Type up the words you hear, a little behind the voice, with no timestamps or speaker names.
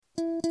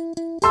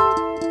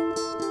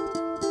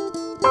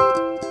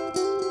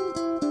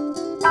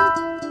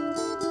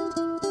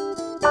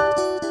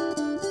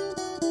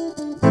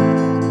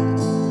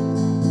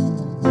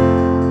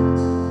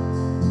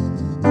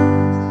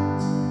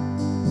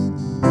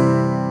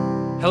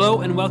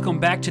Hello and welcome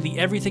back to the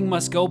Everything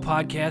Must Go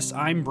podcast.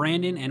 I'm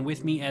Brandon, and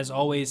with me, as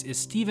always, is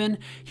Steven,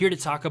 here to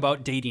talk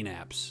about dating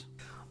apps.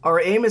 Our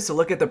aim is to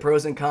look at the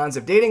pros and cons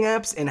of dating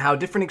apps and how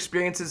different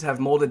experiences have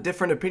molded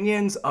different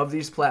opinions of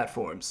these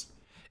platforms.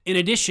 In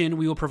addition,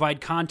 we will provide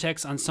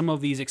context on some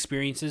of these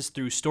experiences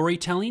through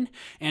storytelling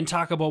and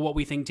talk about what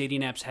we think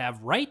dating apps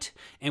have right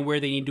and where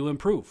they need to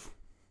improve.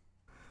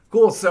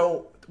 Cool,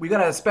 so we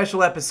got a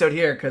special episode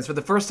here because for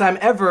the first time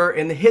ever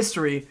in the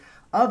history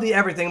of the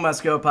Everything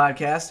Must Go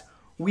podcast,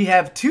 we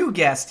have two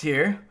guests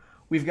here.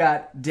 We've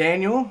got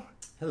Daniel.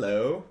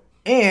 Hello.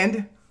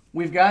 And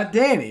we've got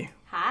Danny.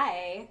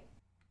 Hi.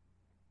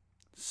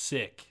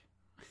 Sick.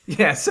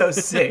 Yeah, so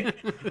sick.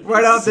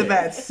 Right off the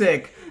bat,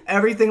 sick.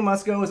 Everything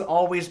Must Go is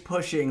always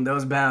pushing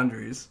those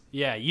boundaries.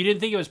 Yeah, you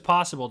didn't think it was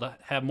possible to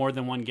have more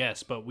than one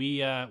guest, but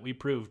we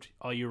proved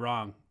all you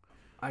wrong.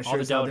 I sure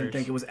as hell didn't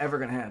think it was ever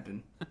going to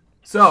happen.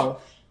 So,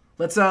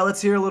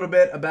 let's hear a little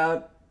bit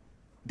about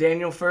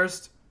Daniel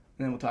first,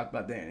 and then we'll talk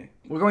about Danny.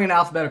 We're going in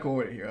alphabetical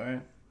order here, all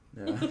right?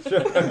 Yeah,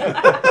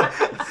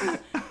 sure.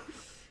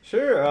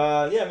 Sure.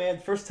 Yeah, man.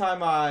 First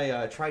time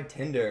I tried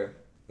Tinder.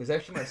 It was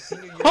actually my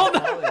senior year of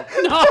college.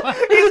 No,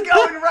 He's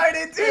going right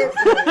into it.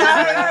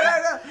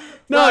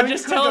 no,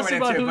 just tell us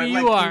about who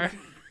you are.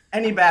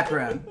 Any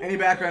background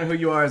who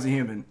you are as a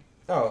human.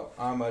 Oh,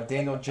 I'm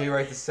Daniel J.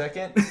 Wright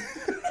II.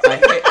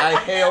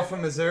 I hail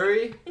from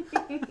Missouri.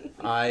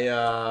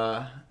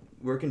 I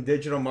work in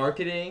digital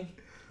marketing,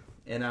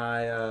 and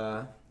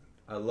I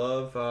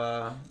love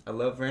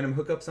random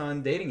hookups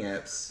on dating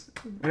apps.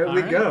 There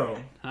we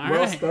go. All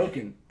Well right.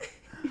 spoken.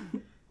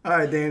 All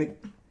right, Danny,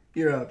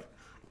 you're up.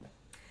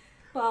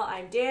 Well,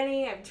 I'm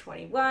Danny. I'm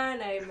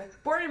 21. I'm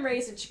born and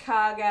raised in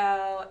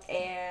Chicago,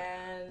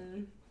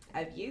 and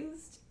I've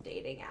used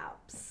dating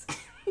apps.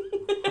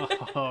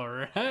 All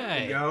right.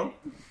 There you go.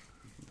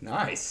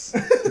 Nice.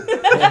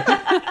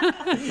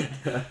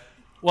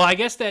 Well, I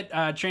guess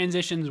that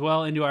transitions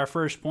well into our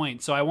first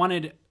point. So I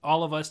wanted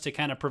all of us to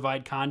kind of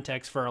provide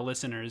context for our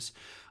listeners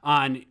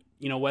on,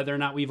 whether or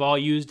not we've all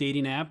used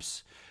dating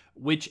apps,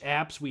 which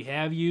apps we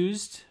have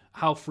used,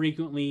 how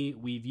frequently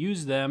we've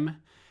used them,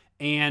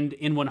 and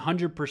in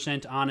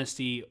 100%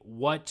 honesty,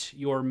 what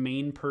your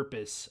main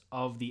purpose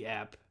of the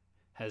app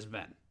has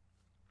been.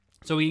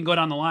 So we can go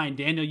down the line.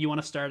 Daniel, you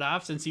want to start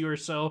off since you were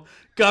so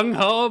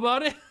gung-ho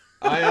about it?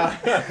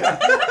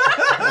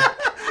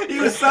 He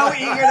was so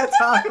eager to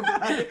talk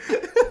about it.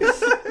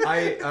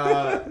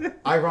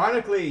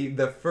 Ironically,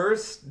 the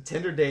first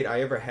Tinder date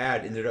I ever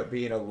had ended up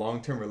being a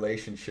long-term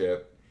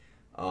relationship.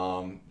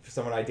 For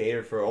someone I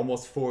dated for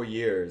almost 4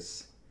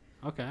 years.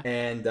 Okay.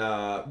 And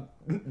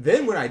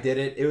then when I did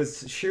it, it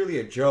was sheerly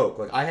a joke.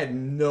 Like, I had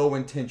no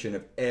intention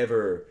of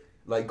ever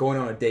going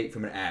on a date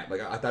from an app.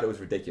 Like, I thought it was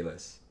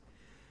ridiculous.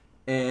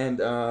 And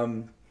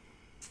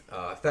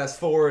fast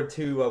forward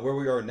to where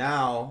we are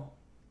now,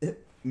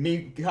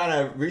 me kind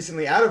of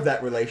recently out of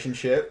that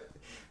relationship,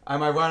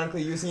 I'm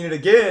ironically using it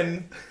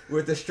again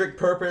with the strict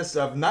purpose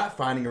of not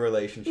finding a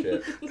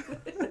relationship.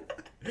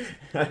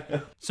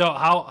 So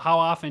how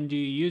often do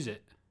you use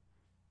it?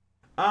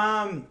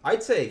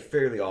 I'd say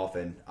fairly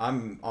often.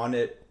 I'm on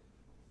it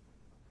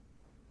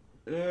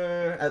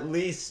at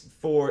least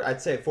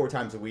I'd say 4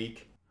 times a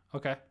week.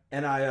 Okay.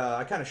 And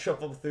I kind of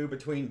shuffle through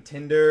between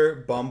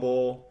Tinder,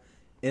 Bumble,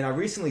 and I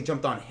recently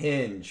jumped on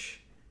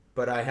Hinge,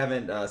 but I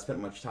haven't spent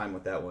much time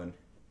with that one.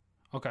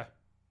 Okay.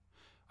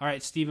 All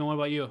right, Steven, what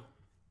about you?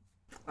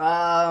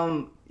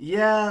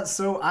 Yeah,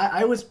 so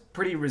I was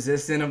pretty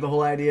resistant of the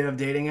whole idea of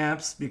dating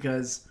apps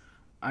because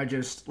I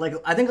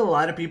think a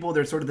lot of people,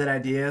 there's sort of that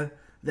idea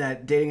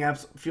that dating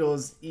apps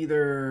feels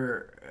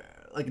either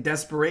like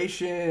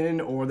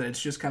desperation or that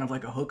it's just kind of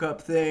like a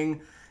hookup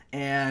thing.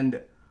 And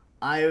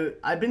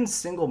I've been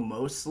single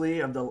most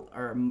of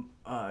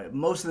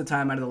the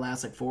time out of the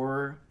last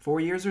 4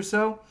 years or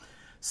so.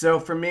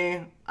 So for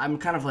me, I'm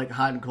kind of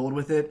hot and cold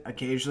with it.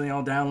 Occasionally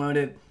I'll download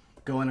it,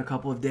 go on a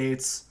couple of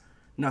dates,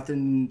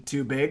 nothing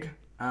too big.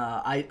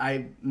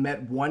 I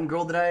met one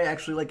girl that I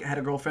actually had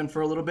a girlfriend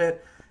for a little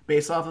bit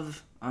based off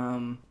of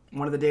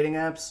one of the dating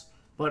apps.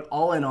 But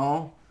all in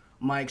all,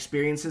 my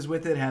experiences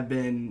with it have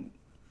been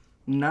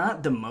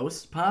not the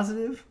most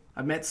positive.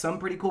 I've met some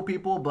pretty cool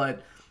people,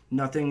 but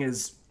nothing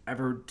is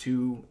ever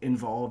too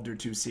involved or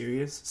too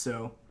serious.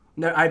 So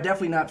no, I've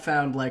definitely not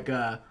found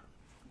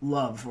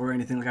love or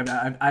anything.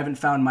 I haven't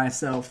found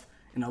myself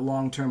in a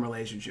long-term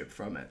relationship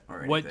from it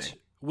or anything.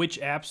 Which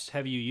apps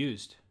have you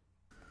used?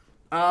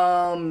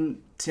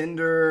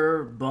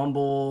 Tinder,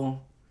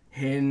 Bumble,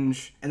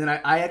 Hinge, and then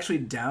I actually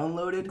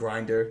downloaded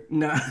Grindr.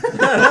 No.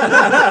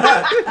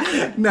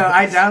 No,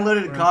 I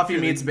downloaded Coffee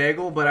Meets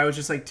Bagel, but I was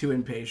just too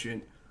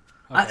impatient.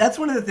 Okay. That's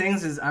one of the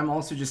things is I'm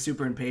also just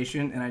super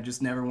impatient, and I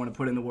just never want to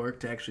put in the work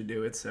to actually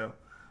do it. So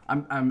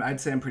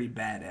I'd say I'm pretty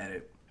bad at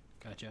it.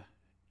 Gotcha.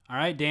 All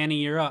right, Danny,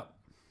 you're up.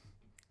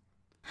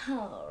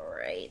 All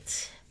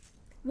right.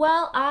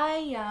 Well,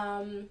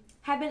 I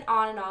have been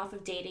on and off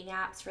of dating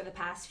apps for the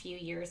past few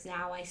years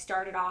now. I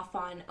started off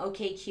on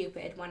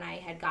OkCupid when I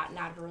had gotten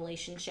out of a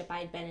relationship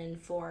I'd been in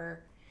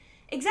for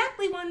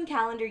exactly 1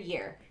 calendar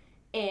year.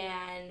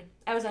 And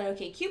I was on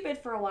OkCupid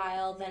for a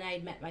while. Then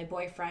I'd met my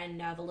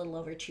boyfriend of a little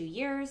over 2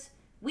 years.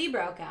 We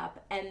broke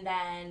up, and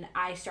then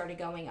I started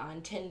going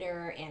on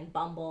Tinder and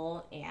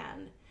Bumble,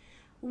 and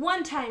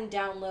one time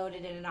downloaded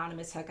an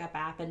anonymous hookup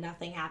app, and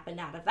nothing happened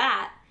out of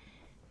that.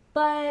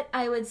 But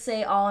I would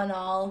say all in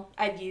all,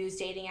 I've used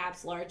dating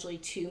apps largely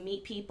to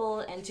meet people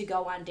and to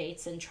go on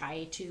dates and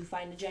try to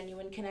find a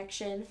genuine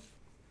connection.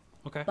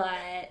 Okay.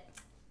 But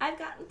I've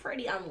gotten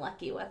pretty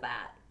unlucky with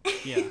that.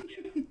 Yeah.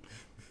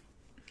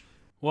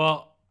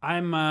 Well,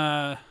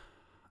 I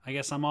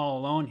guess I'm all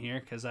alone here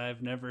because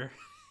I've never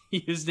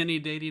used any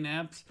dating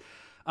apps.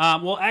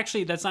 Well,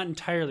 actually, that's not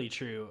entirely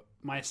true.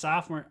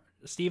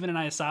 Steven and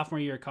I's sophomore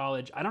year of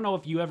college, I don't know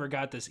if you ever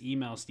got this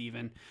email,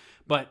 Steven,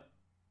 but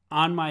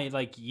on my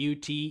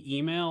UT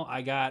email,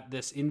 I got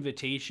this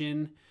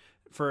invitation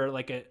for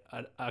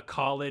a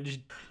college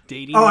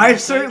dating. Oh, I website.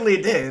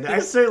 certainly did.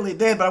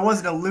 But I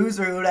wasn't a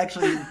loser who would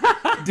actually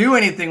do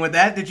anything with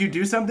that. Did you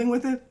do something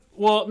with it?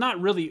 Well,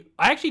 not really.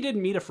 I actually did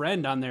meet a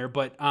friend on there,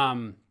 but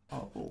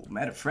Oh,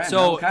 met a friend.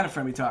 So, what kind of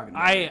friend are we talking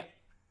about?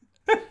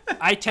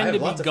 I tend to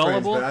be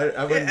gullible. We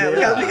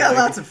we got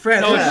lots of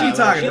friends. No, What are you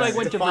talking she about?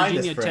 went to Define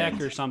Virginia this friend.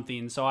 Tech or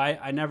something, so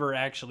I never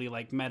actually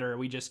met her.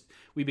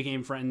 We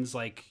became friends,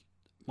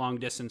 long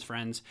distance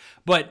friends.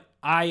 But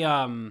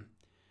the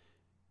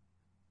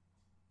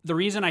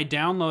reason I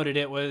downloaded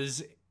it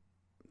was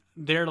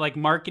their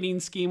marketing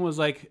scheme was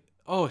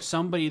oh,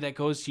 somebody that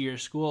goes to your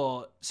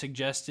school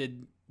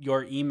suggested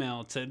your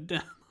email to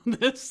download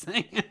this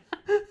thing.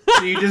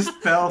 So you just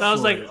fell for I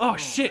was like, it. oh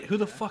shit, who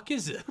the fuck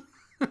is it?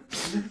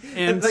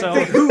 And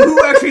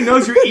who actually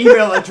knows your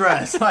email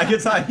address?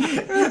 It's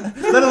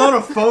let alone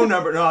a phone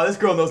number. No, this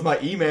girl knows my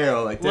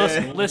email.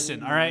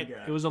 listen, all right.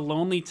 It was a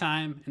lonely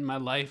time in my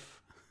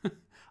life.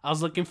 I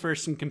was looking for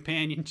some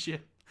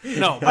companionship.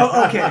 No.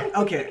 Oh,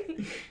 okay.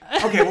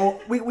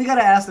 Well, we got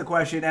to ask the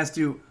question as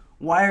to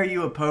why are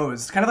you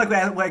opposed? Kind of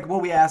like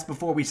what we asked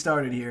before we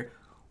started here.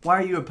 Why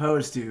are you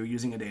opposed to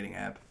using a dating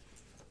app?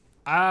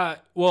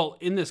 Well,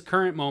 in this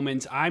current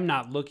moment, I'm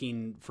not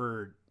looking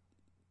for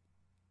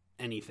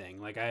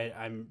anything.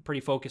 I'm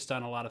pretty focused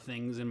on a lot of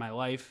things in my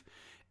life,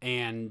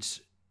 and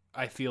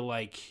I feel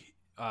like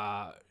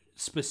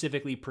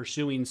specifically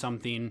pursuing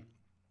something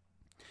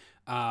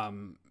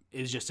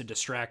is just a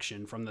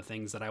distraction from the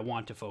things that I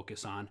want to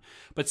focus on.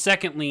 But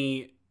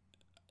secondly,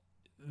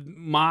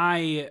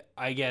 my,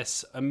 I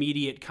guess,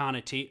 immediate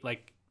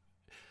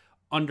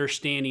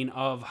understanding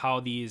of how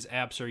these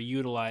apps are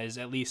utilized,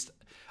 at least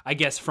I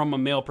guess from a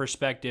male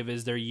perspective,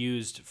 is they're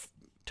used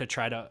to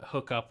try to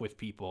hook up with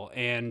people,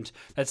 and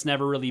that's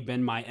never really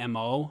been my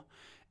MO.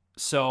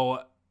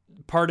 So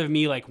part of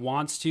me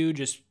wants to,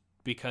 just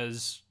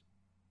because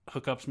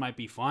hookups might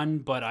be fun,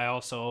 but I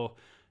also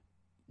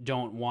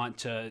don't want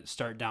to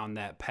start down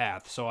that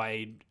path, so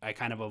I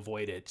kind of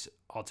avoid it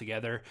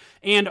altogether.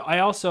 And I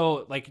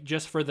also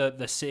just for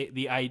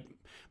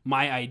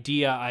my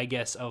idea, I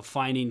guess, of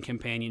finding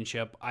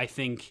companionship, I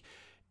think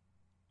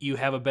you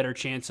have a better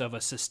chance of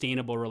a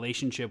sustainable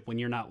relationship when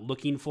you're not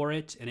looking for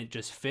it and it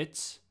just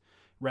fits,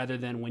 rather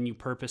than when you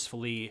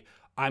purposefully,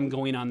 I'm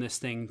going on this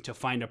thing to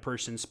find a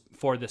person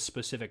for this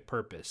specific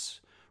purpose,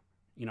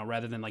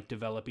 rather than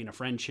developing a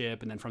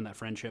friendship, and then from that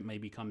friendship may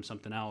become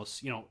something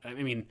else. I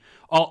mean,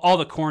 all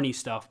the corny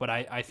stuff, but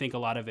I think a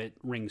lot of it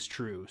rings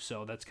true.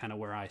 So that's kind of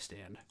where I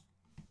stand.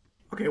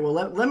 Okay, well,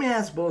 let me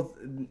ask both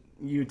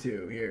you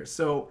two here.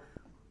 So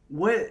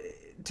what,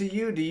 to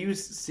you, do you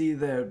see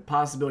the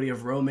possibility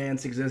of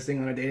romance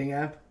existing on a dating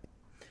app?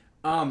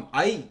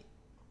 I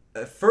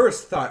at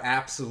first thought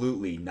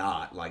absolutely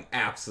not,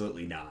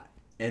 absolutely not.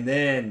 And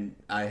then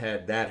I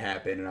had that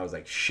happen, and I was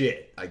like,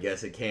 shit, I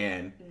guess it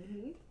can.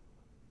 Mm-hmm.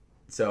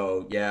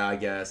 So, yeah, I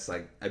guess,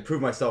 I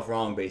proved myself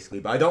wrong, basically,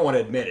 but I don't want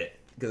to admit it,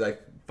 because I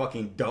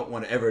fucking don't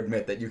want to ever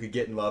admit that you could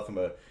get in love from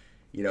a,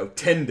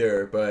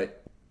 Tinder,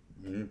 but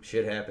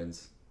shit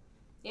happens.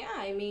 Yeah,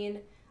 I mean,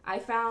 I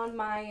found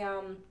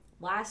my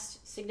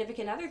last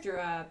significant other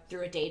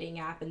through a dating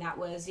app, and that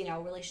was, a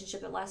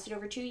relationship that lasted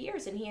over 2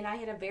 years, and he and I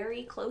had a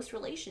very close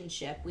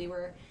relationship. We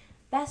were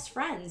best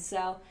friends,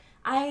 so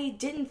I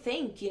didn't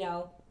think,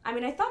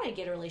 I thought I'd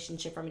get a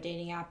relationship from a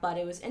dating app, but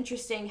it was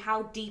interesting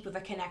how deep of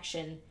a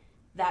connection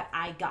that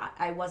I got.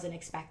 I wasn't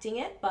expecting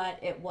it, but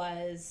it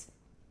was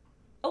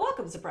a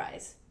welcome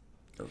surprise.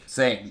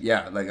 Same,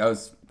 yeah.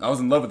 I was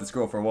in love with this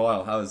girl for a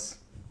while.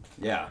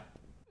 Yeah.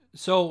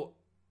 So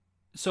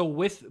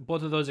with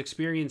both of those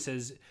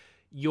experiences,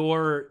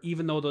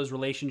 even though those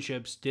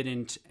relationships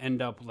didn't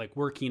end up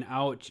working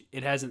out,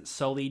 it hasn't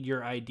sullied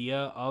your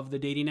idea of the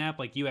dating app.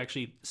 You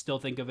actually still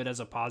think of it as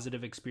a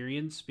positive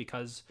experience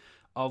because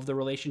of the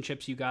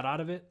relationships you got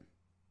out of it?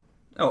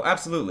 Oh,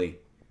 absolutely.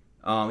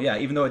 Yeah,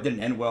 even though it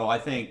didn't end well, I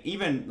think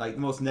even the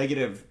most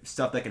negative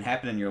stuff that can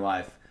happen in your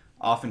life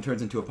often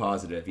turns into a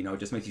positive. It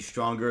just makes you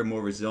stronger,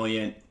 more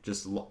resilient,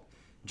 just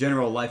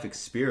general life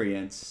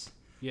experience.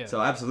 Yeah.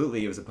 So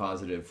absolutely, it was a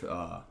positive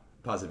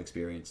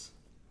experience.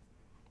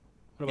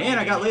 And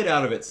I got laid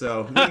out of it,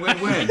 so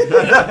win-win-win. You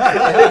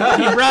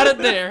brought it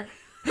there.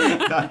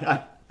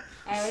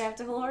 I would have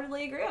to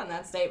wholeheartedly agree on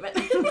that statement.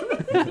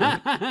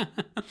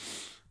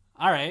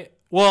 All right.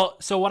 Well,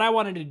 so what I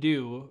wanted to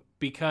do,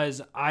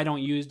 because I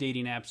don't use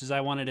dating apps, is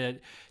I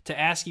wanted to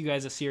ask you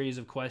guys a series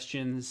of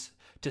questions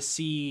to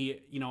see,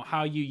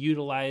 how you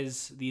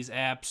utilize these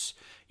apps,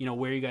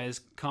 where you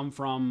guys come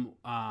from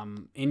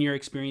in your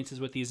experiences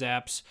with these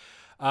apps.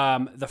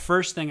 The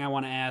first thing I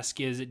want to ask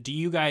is, do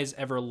you guys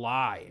ever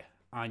lie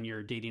on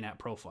your dating app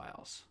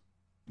profiles?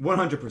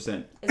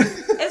 100%.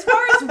 As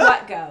far as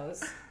what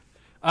goes?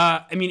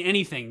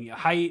 Anything,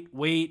 height,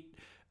 weight,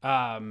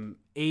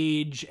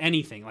 age,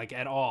 anything, like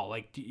at all.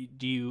 Like,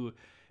 do you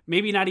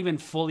maybe not even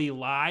fully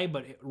lie,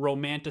 but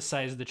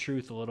romanticize the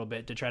truth a little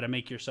bit to try to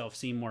make yourself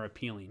seem more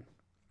appealing?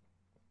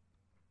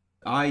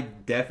 I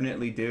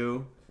definitely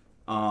do.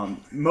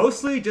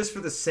 Mostly just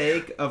for the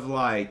sake of,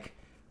 like,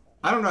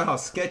 I don't know how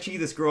sketchy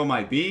this girl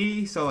might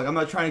be, so, like, I'm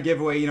not trying to give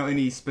away,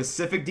 any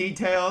specific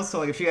details. So,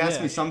 like, if she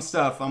asks me some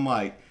stuff, I'm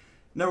like,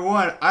 number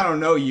one, I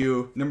don't know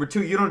you. Number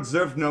two, you don't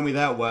deserve to know me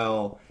that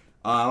well.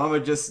 I'm going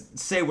to just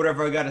say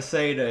whatever I got to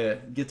say to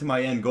get to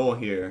my end goal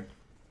here.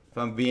 If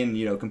I'm being,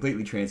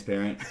 completely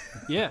transparent.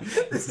 Yeah.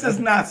 This does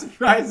not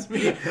surprise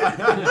me.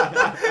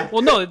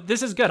 Well, no,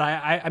 this is good.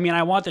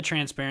 I want the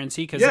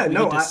transparency because we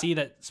get to see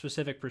that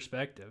specific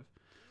perspective.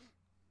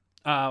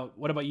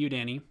 What about you,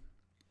 Danny?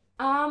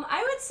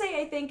 I would say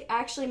I think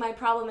actually my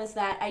problem is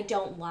that I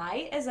don't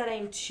lie, is that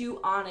I'm too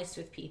honest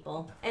with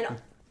people. And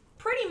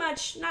pretty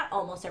much, not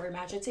almost every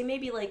match, I'd say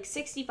maybe like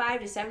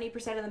 65 to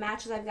 70% of the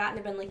matches I've gotten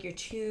have been like, you're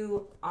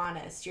too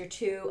honest, you're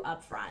too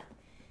upfront.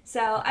 So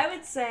I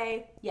would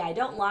say, yeah, I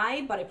don't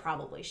lie, but I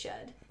probably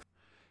should.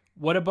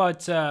 What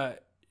about, so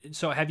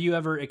have you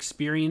ever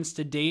experienced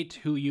a date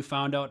who you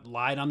found out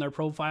lied on their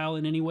profile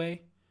in any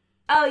way?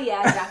 Oh,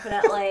 yeah,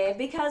 definitely.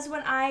 Because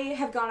when I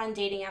have gone on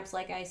dating apps,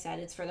 like I said,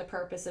 it's for the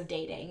purpose of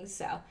dating.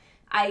 So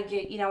I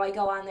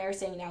go on there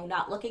saying,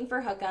 not looking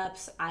for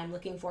hookups. I'm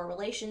looking for a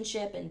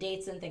relationship and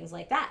dates and things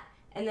like that.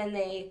 And then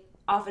they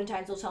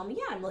oftentimes will tell me,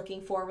 yeah, I'm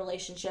looking for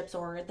relationships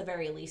or at the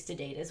very least a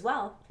date as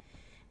well.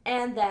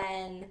 And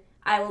then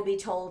I will be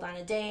told on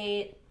a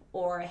date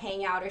or a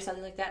hangout or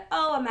something like that,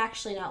 oh, I'm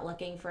actually not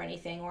looking for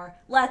anything, or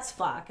let's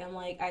fuck. I'm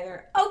like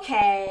either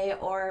okay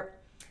or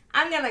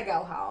I'm going to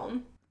go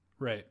home.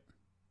 Right.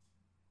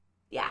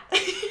 Yeah.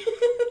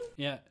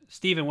 Yeah.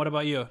 Steven, what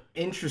about you?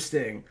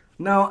 Interesting.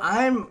 No,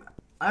 I'm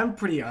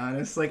pretty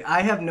honest. Like,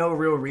 I have no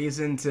real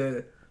reason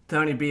to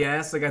tell any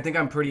BS. Like, I think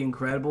I'm pretty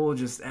incredible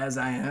just as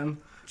I am.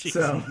 Jeez.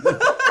 So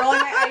Rolling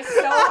my eyes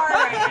so hard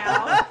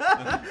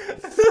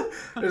right now.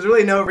 there's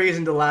really no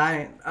reason to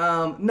lie.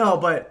 No,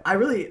 but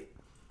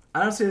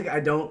honestly, like, I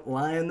don't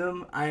lie in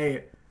them.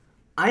 I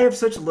have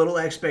such little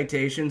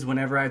expectations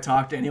whenever I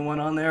talk to anyone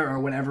on there or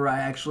whenever I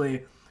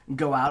actually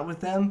go out with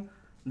them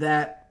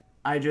that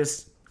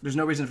there's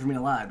no reason for me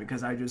to lie,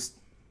 because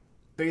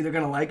they're either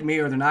going to like me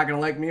or they're not going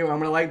to like me, or I'm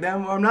going to like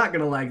them or I'm not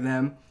going to like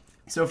them.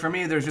 So for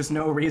me, there's just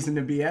no reason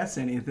to BS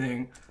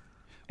anything.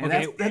 And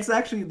Okay. that's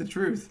actually the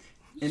truth.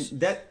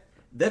 And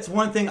that's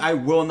one thing I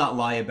will not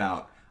lie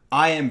about.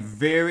 I am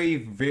very,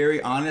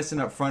 very honest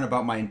and upfront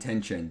about my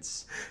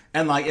intentions.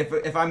 And like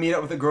if I meet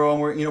up with a girl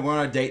and we're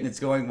on a date and it's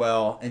going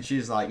well, and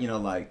she's like,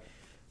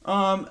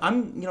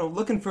 I'm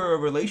looking for a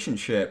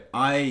relationship,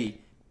 I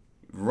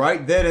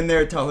right then and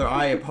there tell her,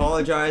 I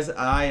apologize,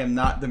 I am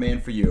not the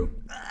man for you.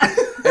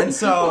 And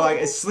so, like,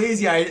 as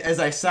sleazy as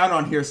I sound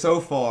on here so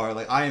far,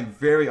 like, I am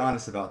very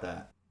honest about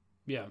that.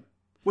 Yeah.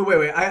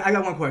 Wait. I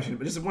got one question,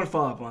 but just one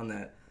follow-up on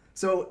that.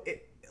 So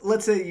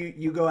let's say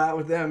you go out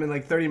with them and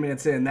like 30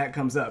 minutes in, that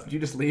comes up. Do you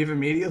just leave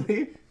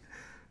immediately?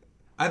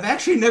 I've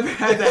actually never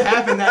had that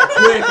happen that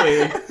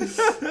quickly.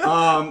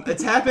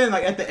 It's happened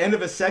like at the end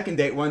of a second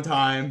date one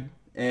time,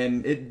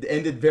 and it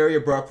ended very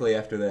abruptly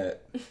after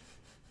that.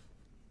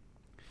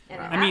 In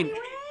a happy way,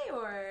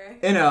 or?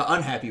 In an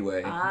unhappy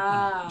way.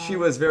 Oh. She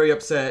was very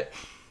upset.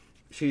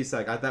 She's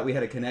like, I thought we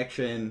had a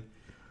connection.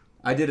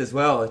 I did as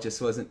well. It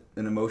just wasn't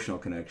an emotional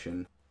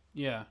connection.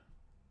 Yeah.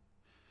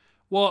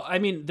 Well, I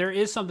mean, there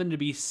is something to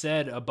be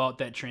said about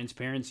that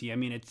transparency. I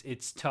mean,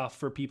 it's tough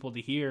for people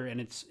to hear,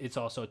 and it's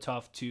also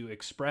tough to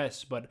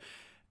express. But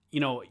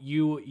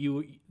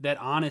you that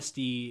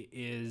honesty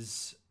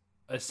is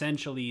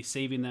essentially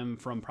saving them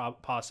from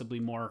possibly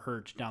more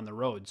hurt down the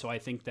road. So I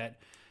think that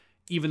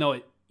even though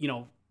it,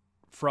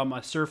 from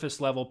a surface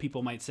level,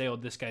 people might say, "Oh,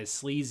 this guy's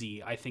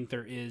sleazy," I think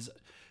there is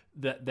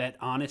that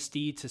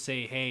honesty to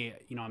say, hey,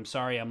 I'm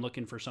sorry, I'm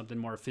looking for something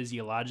more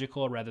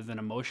physiological rather than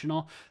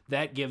emotional.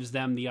 That gives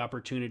them the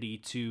opportunity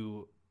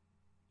to,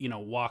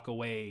 walk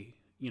away,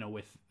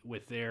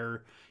 with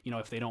their,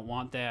 if they don't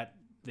want that,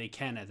 they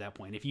can at that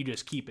point. If you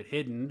just keep it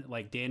hidden,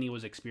 like Danny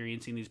was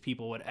experiencing, these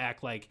people would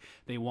act like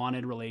they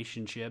wanted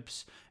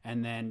relationships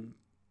and then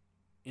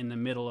in the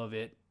middle of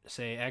it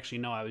say, actually,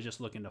 no, I was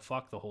just looking to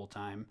fuck the whole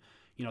time.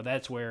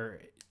 That's where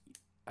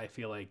I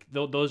feel like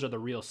those are the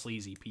real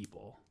sleazy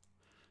people.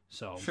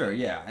 So Sure,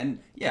 yeah. And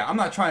yeah, I'm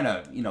not trying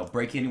to,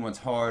 break anyone's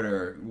heart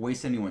or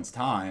waste anyone's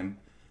time.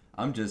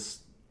 I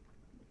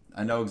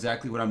know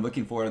exactly what I'm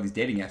looking for out of these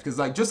dating apps. Because,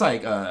 just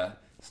like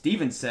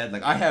Steven said,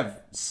 like, I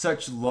have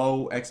such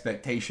low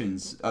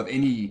expectations of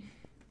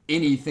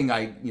anything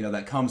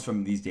that comes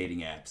from these dating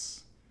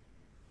apps,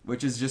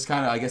 which is just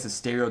kind of, I guess, a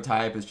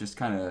stereotype. It's just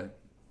kind of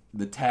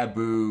the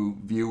taboo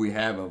view we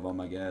have of them,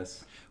 I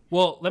guess.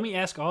 Well, let me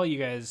ask all you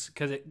guys,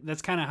 because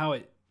that's kind of how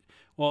it.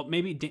 Well,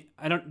 maybe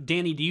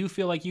Danny, do you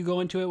feel like you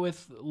go into it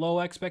with low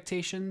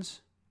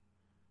expectations?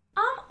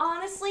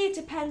 Honestly, it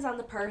depends on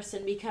the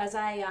person, because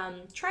I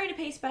try to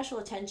pay special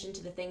attention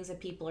to the things that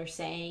people are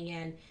saying.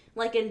 And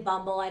like in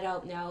Bumble, I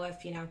don't know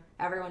if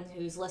everyone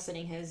who's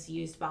listening has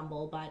used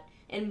Bumble, but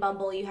in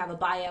Bumble you have a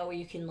bio where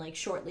you can like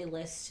shortly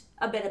list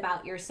a bit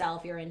about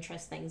yourself, your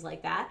interests, things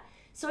like that.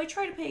 So I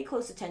try to pay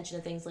close attention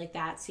to things like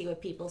that, see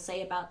what people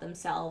say about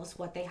themselves,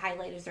 what they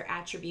highlight as their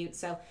attributes.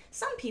 So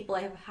some people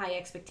I have high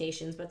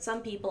expectations, but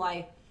some people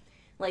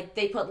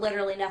they put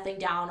literally nothing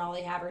down, all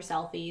they have are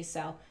selfies.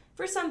 So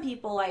for some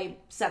people I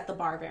set the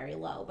bar very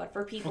low, but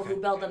for people who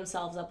build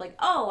themselves up like,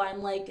 oh,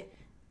 I'm like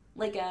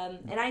an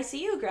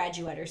ICU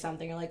graduate or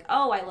something, or like,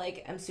 oh,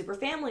 I'm super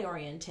family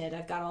oriented,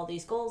 I've got all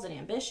these goals and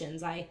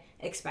ambitions, I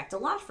expect a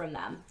lot from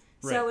them.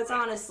 Right. So it's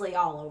honestly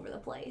all over the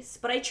place.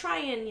 But I try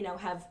and,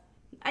 have,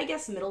 I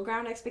guess, middle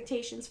ground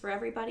expectations for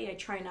everybody. I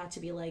try not to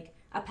be like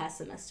a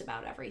pessimist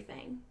about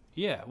everything.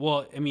 Yeah,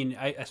 well, I mean,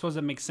 I suppose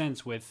that makes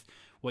sense with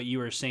what you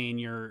were saying.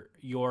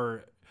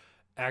 Your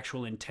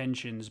actual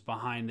intentions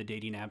behind the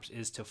dating apps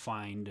is to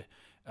find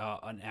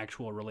an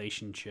actual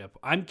relationship.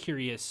 I'm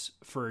curious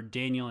for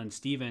Daniel and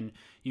Steven,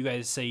 you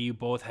guys say you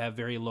both have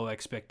very low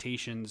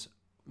expectations.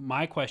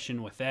 My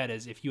question with that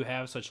is, if you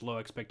have such low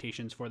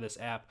expectations for this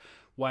app,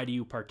 why do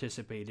you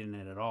participate in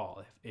it at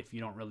all if you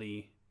don't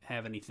really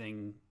have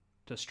anything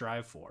to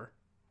strive for?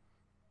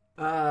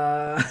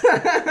 I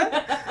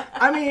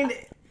mean,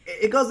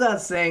 it goes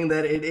without saying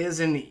that it is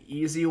an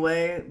easy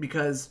way,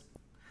 because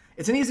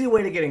it's an easy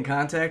way to get in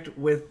contact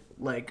with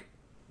like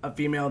a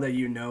female that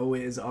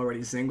is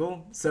already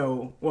single.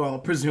 So, well,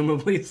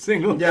 presumably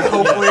single. Yeah,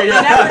 hopefully.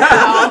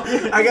 Yeah.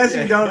 I guess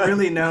you don't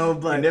really know,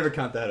 but I never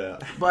count that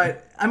out.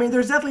 But I mean,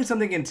 there's definitely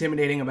something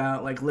intimidating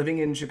about like living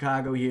in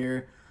Chicago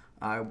here,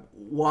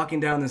 walking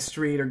down the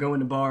street or going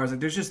to bars. Like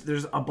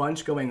there's a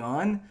bunch going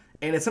on,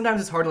 and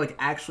sometimes it's hard to like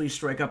actually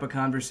strike up a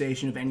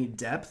conversation of any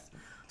depth.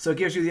 So it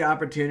gives you the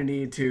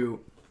opportunity to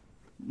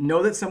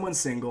know that someone's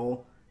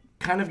single,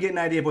 kind of get an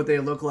idea of what they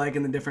look like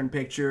in the different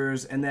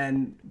pictures, and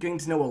then getting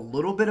to know a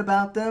little bit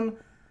about them.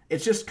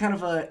 It's just kind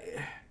of an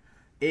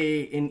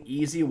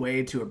easy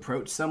way to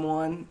approach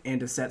someone and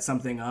to set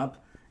something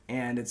up.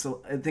 And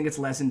I think it's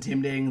less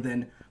intimidating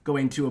than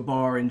going to a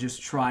bar and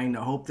just trying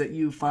to hope that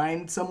you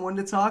find someone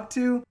to talk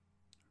to.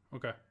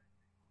 Okay.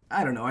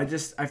 I don't know. I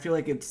feel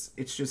like it's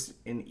just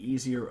an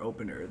easier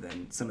opener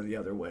than some of the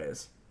other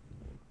ways.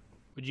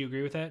 Would you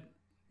agree with that,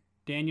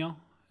 Daniel?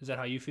 Is that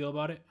how you feel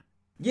about it?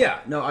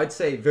 Yeah, no, I'd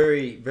say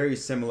very, very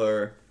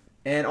similar.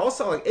 And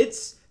also, like, it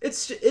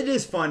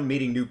is fun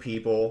meeting new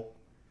people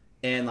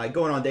and like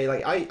going on dates.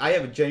 Like I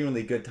have a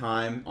genuinely good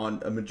time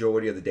on a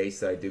majority of the dates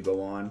that I do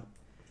go on.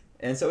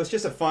 And so it's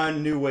just a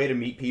fun new way to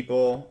meet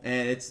people,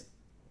 and it's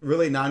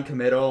really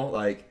non-committal.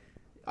 Like,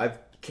 I've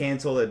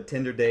canceled a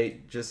Tinder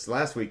date just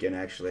last weekend,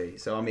 actually.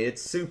 So I mean,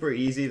 it's super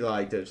easy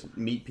to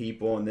meet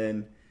people, and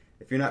then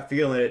if you're not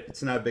feeling it,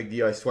 it's not a big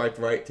deal. I swiped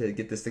right to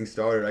get this thing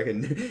started. I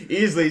can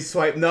easily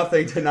swipe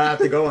nothing to not have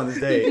to go on this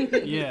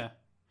date. Yeah.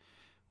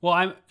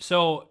 Well,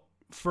 so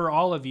for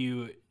all of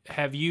you,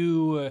 have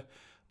you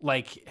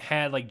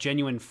had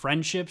genuine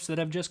friendships that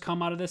have just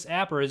come out of this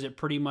app, or is it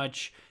pretty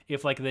much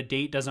if the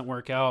date doesn't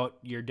work out,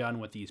 you're done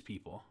with these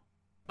people?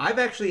 I've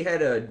actually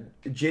had a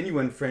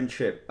genuine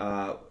friendship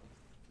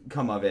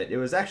come of it. It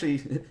was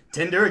actually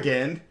Tinder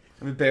again.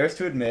 I'm embarrassed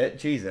to admit,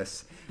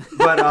 Jesus.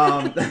 But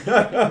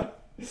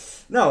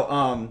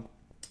no,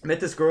 met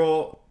this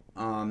girl.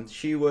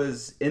 She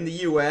was in the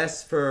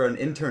U.S. for an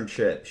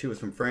internship. She was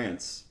from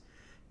France,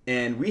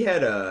 and we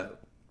had a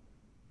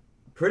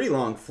pretty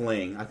long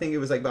fling. I think it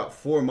was about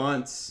 4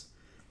 months,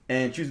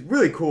 and she was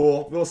really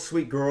cool, real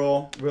sweet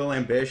girl, real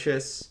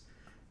ambitious,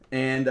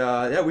 and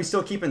yeah, we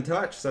still keep in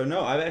touch. So no,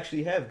 I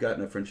actually have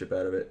gotten a friendship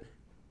out of it.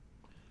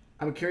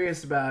 I'm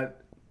curious about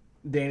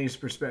Danny's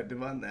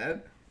perspective on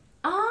that.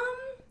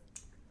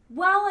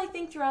 Well, I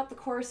think throughout the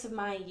course of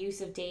my use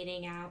of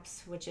dating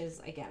apps, which is,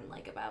 again,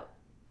 about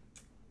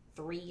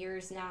 3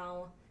 years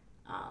now,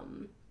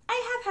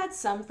 I have had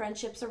some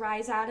friendships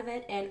arise out of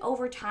it, and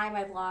over time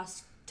I've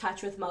lost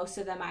touch with most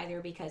of them,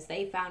 either because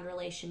they found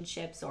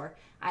relationships or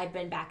I've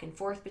been back and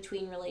forth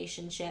between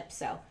relationships,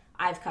 so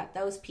I've cut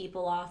those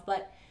people off.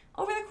 But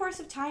over the course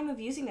of time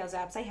of using those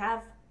apps, I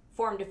have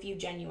formed a few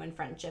genuine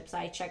friendships.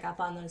 I check up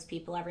on those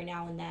people every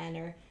now and then,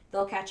 or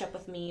they'll catch up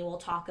with me, we'll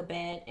talk a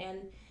bit, and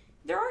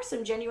there are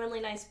some genuinely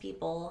nice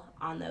people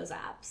on those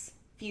apps.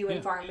 Few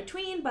and far in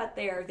between, but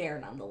they're there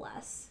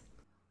nonetheless.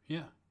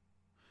 Yeah.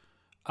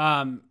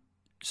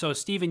 So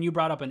Steven, you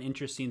brought up an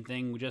interesting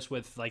thing just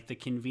with the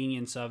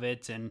convenience of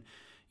it, and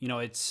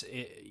it's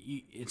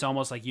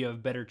almost like you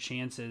have better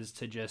chances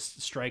to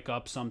just strike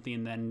up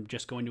something than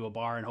just going to a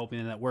bar and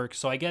hoping that works.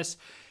 So I guess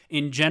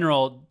in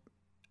general,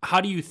 how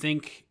do you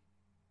think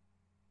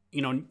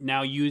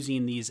now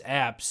using these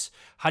apps,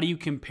 how do you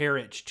compare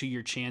it to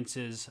your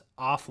chances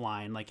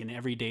offline, like in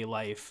everyday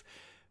life,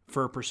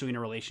 for pursuing a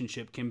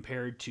relationship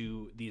compared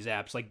to these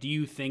apps? Like, do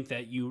you think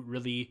that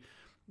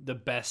the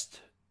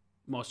best,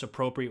 most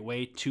appropriate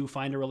way to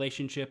find a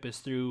relationship is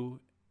through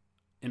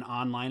an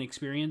online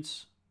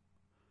experience?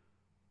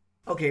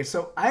 Okay,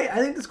 so I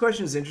think this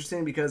question is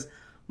interesting because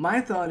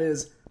my thought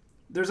is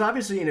there's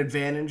obviously an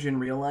advantage in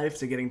real life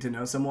to getting to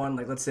know someone.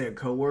 Like, let's say a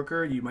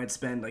coworker, you might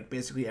spend like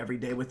basically every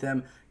day with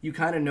them. You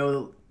kind of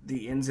know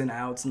the ins and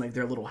outs and like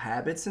their little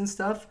habits and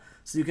stuff,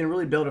 so you can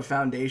really build a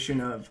foundation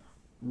of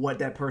what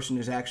that person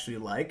is actually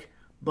like.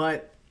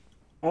 But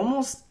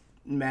almost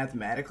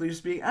mathematically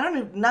speaking, I don't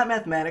know, not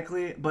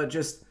mathematically, but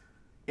just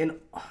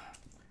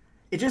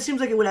it just seems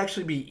like it would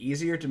actually be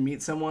easier to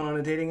meet someone on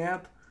a dating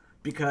app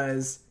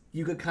because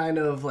you could kind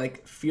of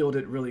like field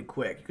it really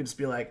quick. You could just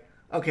be like,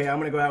 okay, I'm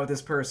gonna go out with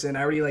this person.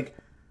 I already like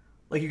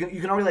you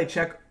can already like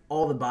check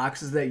all the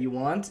boxes that you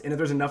want, and if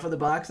there's enough of the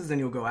boxes, then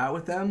you'll go out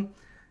with them,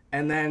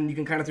 and then you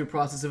can kind of through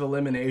process of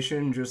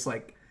elimination just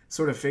like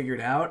sort of figure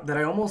it out. That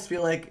I almost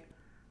feel like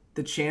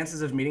the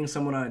chances of meeting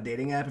someone on a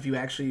dating app, if you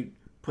actually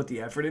put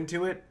the effort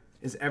into it,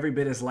 is every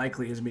bit as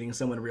likely as meeting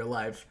someone in real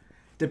life.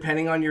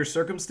 Depending on your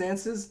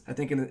circumstances, I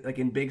think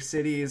in big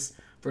cities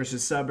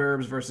versus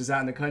suburbs versus out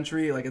in the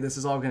country, like this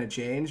is all going to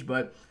change.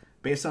 But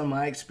based on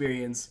my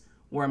experience,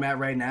 where I'm at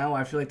right now,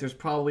 I feel like there's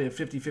probably a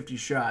 50-50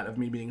 shot of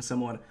me meeting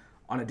someone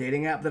on a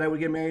dating app that I would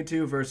get married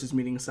to versus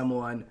meeting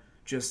someone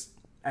just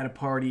at a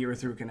party or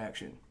through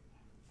connection.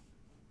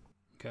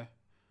 Okay.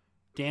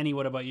 Danny,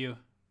 what about you?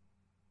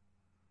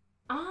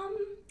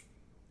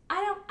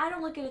 I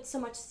don't look at it so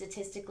much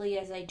statistically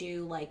as I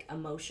do like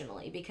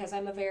emotionally, because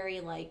I'm a very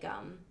like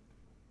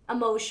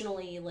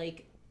emotionally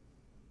like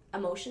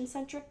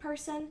emotion-centric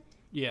person.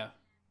 Yeah.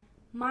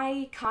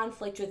 My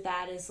conflict with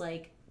that is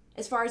like,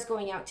 as far as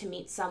going out to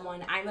meet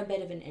someone, I'm a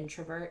bit of an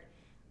introvert.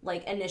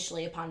 Like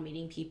initially upon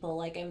meeting people,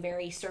 like I'm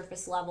very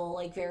surface level,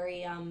 like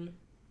very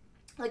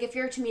like if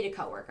you're to meet a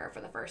coworker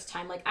for the first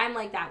time, like I'm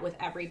like that with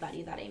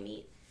everybody that I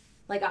meet,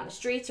 like on the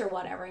streets or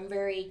whatever. I'm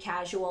very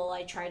casual.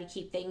 I try to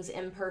keep things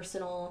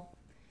impersonal.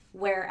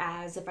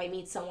 Whereas if I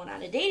meet someone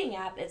on a dating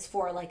app, it's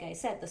for, like I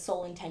said, the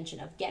sole intention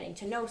of getting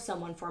to know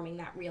someone, forming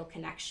that real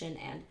connection,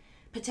 and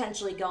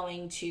potentially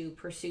going to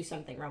pursue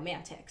something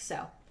romantic.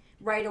 So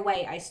right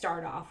away I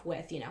start off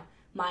with,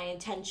 my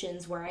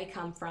intentions, where I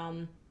come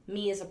from,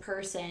 me as a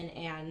person,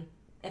 and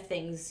if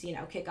things,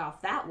 kick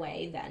off that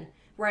way, then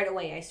right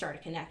away I start a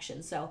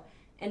connection. So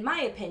in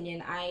my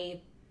opinion,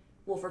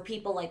 for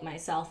people like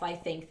myself, I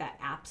think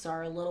that apps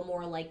are a little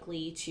more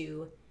likely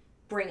to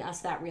bring us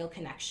that real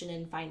connection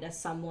and find us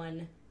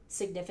someone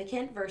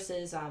significant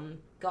versus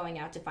going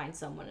out to find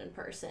someone in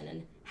person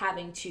and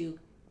having to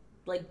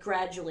like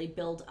gradually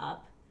build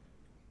up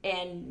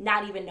and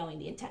not even knowing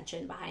the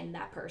intention behind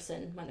that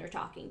person when they're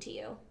talking to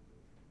you.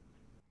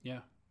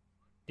 Yeah.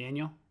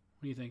 Daniel,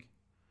 what do you think?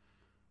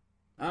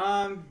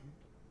 I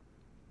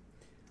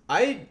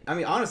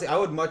mean, honestly, I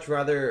would much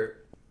rather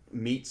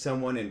meet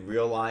someone in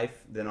real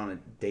life than on a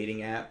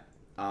dating app.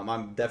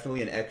 I'm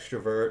definitely an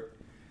extrovert.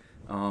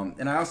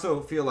 And I also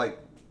feel like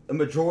a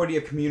majority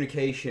of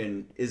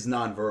communication is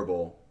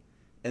nonverbal.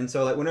 And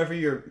so like whenever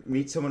you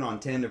meet someone on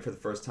Tinder for the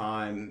first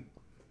time,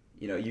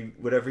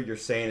 whatever you're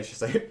saying, it's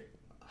just like,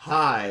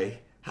 hi,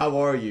 how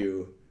are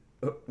you?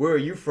 Where are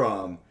you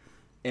from?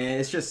 And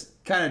it's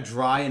just kind of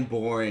dry and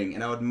boring.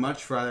 And I would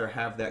much rather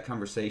have that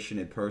conversation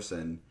in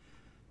person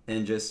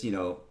and just,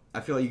 I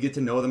feel like you get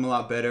to know them a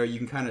lot better. You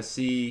can kind of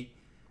see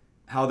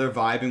how they're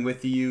vibing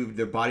with you,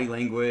 their body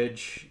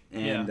language.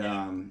 And,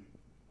 yeah.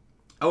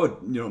 I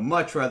would,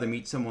 much rather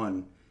meet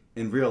someone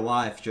in real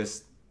life.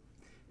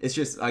 It's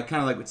just, I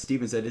kind of like what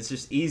Steven said. It's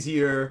just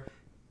easier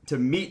to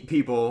meet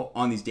people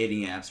on these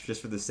dating apps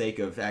just for the sake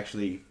of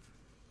actually,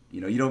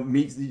 you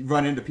don't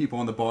run into people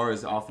on the bar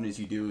as often as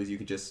you do, as you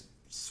could just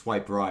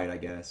swipe right, I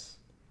guess.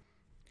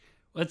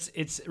 Well,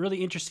 it's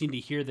really interesting to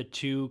hear the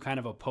two kind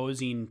of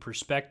opposing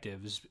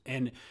perspectives.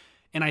 And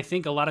I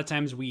think a lot of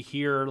times we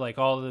hear like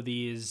all of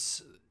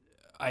these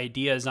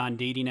ideas on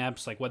dating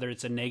apps, like whether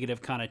it's a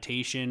negative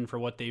connotation for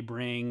what they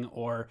bring,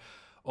 or,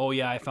 oh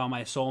yeah, I found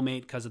my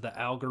soulmate because of the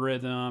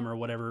algorithm, or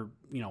whatever,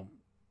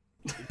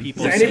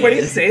 people Does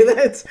anybody say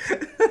that?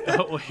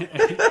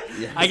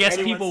 I guess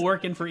people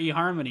working for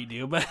eHarmony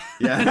do, but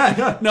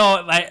yeah.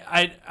 No,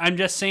 I'm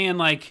just saying,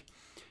 like,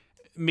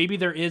 maybe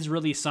there is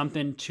really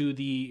something to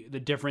the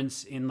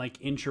difference in like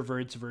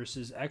introverts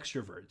versus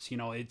extroverts.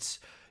 It's,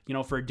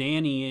 for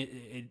Danny,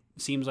 it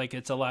seems like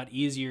it's a lot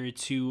easier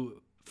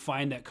to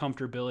find that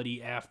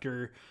comfortability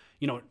after,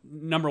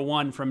 number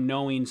one, from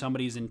knowing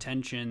somebody's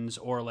intentions,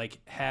 or like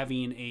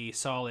having a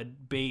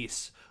solid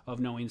base of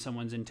knowing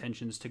someone's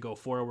intentions to go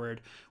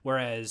forward.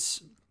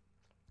 Whereas,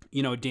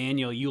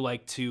 Daniel, you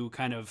like to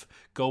kind of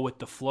go with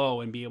the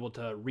flow and be able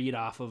to read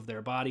off of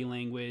their body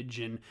language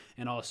and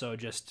also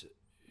just,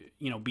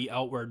 be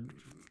outward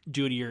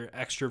due to your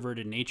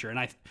extroverted nature. And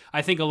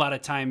I think a lot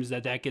of times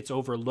that gets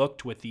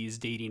overlooked with these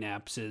dating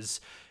apps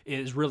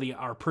is really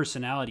our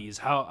personalities.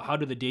 How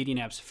do the dating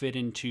apps fit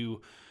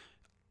into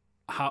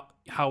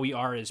how we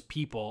are as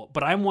people.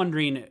 But I'm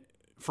wondering,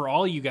 for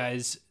all you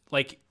guys,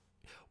 like,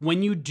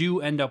 when you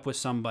do end up with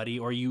somebody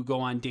or you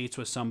go on dates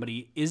with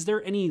somebody, is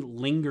there any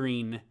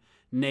lingering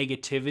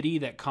negativity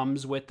that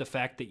comes with the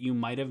fact that you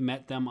might have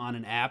met them on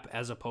an app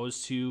as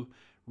opposed to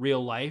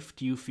real life?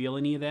 Do you feel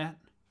any of that?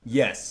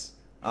 Yes.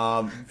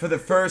 For the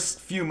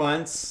first few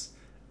months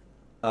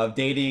of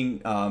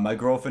dating my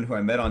girlfriend who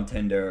I met on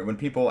Tinder, when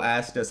people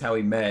asked us how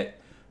we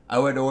met, I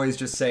would always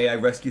just say I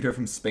rescued her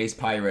from space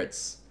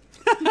pirates.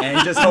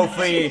 And just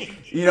hopefully,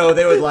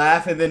 they would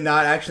laugh and then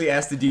not actually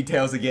ask the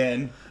details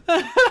again.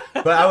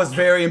 But I was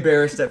very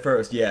embarrassed at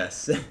first,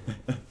 yes.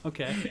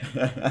 Okay.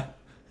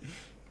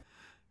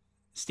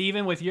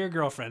 Steven, with your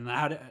girlfriend,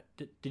 how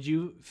did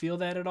you feel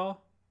that at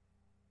all?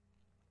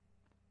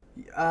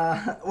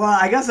 Well,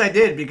 I guess I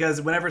did,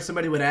 because whenever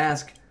somebody would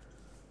ask,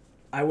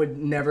 I would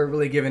never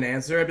really give an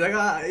answer. I'd be like,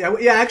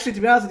 yeah, actually,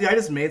 to be honest with you, I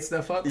just made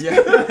stuff up. Yeah.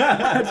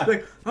 I'd just be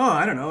like,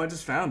 I don't know, I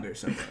just found her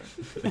somewhere.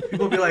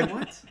 People would be like,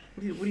 what?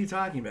 What are you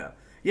talking about?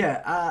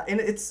 Yeah, and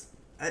it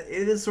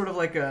is sort of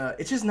like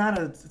it's not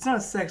a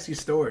sexy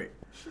story.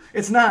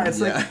 It's not. It's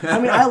like, I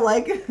mean, I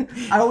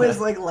always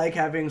like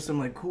having some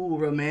like cool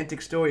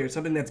romantic story or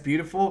something that's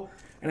beautiful.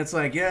 And it's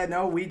like, yeah,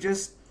 no, we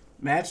just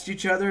matched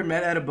each other,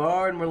 met at a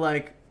bar, and we're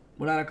like,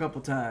 went out a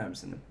couple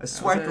times. And I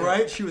swiped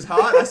right. She was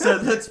hot. I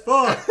said, let's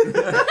fuck.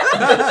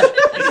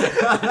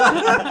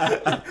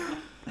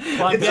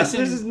 Well, I'm guessing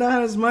there's just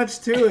not as much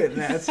to it.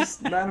 It's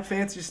just not a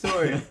fancy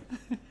story.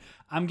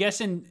 I'm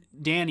guessing,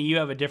 Danny, you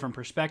have a different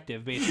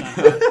perspective based on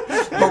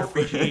your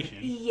appreciation.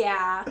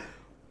 Yeah.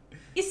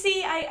 You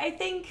see, I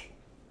think,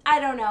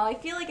 I don't know, I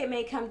feel like it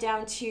may come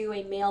down to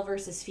a male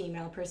versus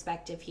female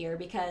perspective here,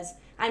 because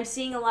I'm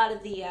seeing a lot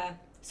of the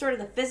sort of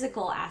the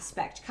physical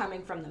aspect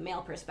coming from the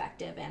male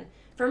perspective, and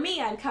for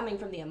me, I'm coming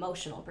from the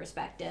emotional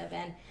perspective,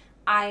 and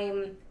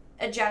I'm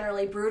a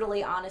generally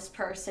brutally honest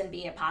person,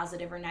 be it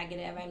positive or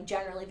negative. I'm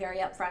generally very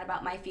upfront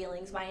about my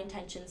feelings, my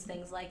intentions,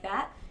 things like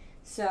that.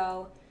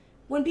 So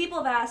when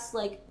people have asked,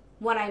 like,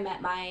 when I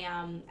met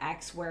my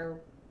ex, where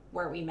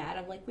we met,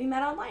 I'm like, we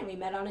met online. We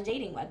met on a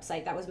dating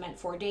website that was meant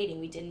for dating.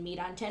 We didn't meet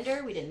on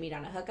Tinder. We didn't meet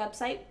on a hookup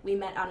site. We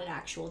met on an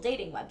actual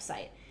dating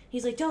website.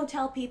 He's like, don't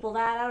tell people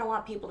that. I don't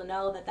want people to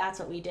know that that's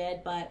what we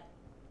did. But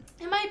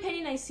in my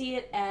opinion, I see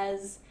it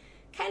as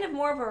kind of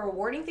more of a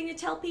rewarding thing to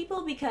tell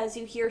people, because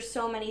you hear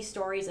so many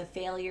stories of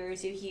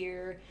failures. You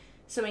hear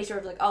so many sort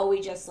of like, oh,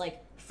 we just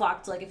like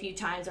fucked like a few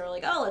times, or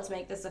like, oh, let's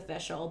make this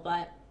official.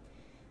 But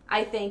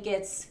I think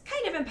it's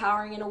kind of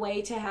empowering in a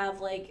way to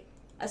have like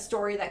a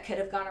story that could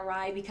have gone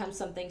awry become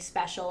something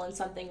special and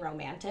something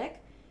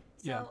romantic.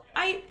 So yeah.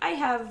 I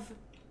have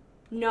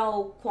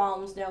no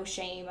qualms, no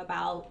shame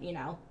about,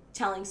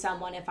 telling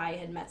someone if I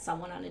had met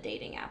someone on a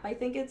dating app. I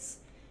think it's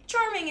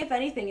charming, if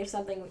anything, if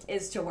something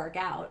is to work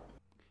out.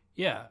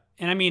 Yeah.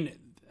 And I mean,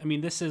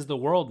 this is the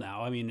world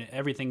now. I mean,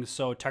 everything's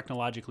so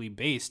technologically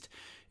based.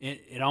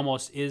 It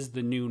almost is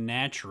the new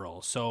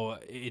natural. So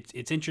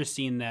it's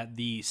interesting that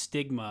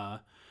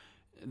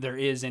there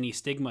is any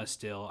stigma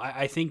still.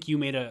 I think you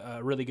made a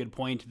really good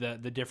point,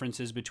 that the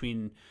differences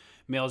between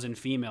males and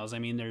females. I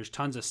mean, there's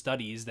tons of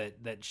studies that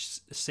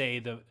say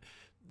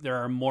there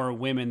are more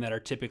women that are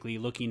typically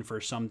looking for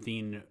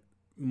something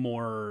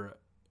more,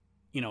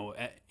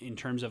 in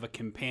terms of a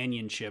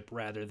companionship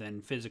rather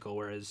than physical.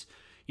 Whereas,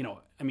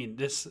 I mean,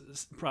 this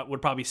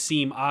would probably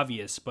seem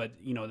obvious, but,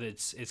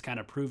 it's kind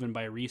of proven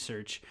by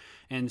research.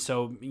 And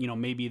so,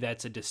 maybe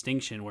that's a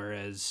distinction,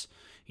 whereas,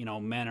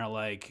 men are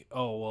like,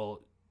 oh,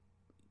 well,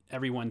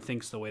 everyone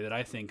thinks the way that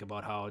I think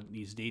about how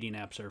these dating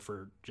apps are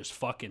for just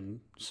fucking,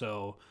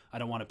 so I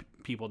don't want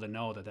people to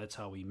know that that's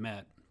how we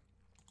met.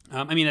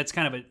 I mean, that's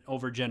kind of an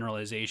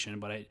overgeneralization,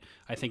 but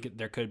I think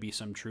there could be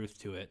some truth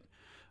to it.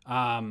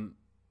 Now,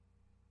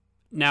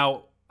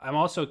 I'm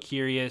also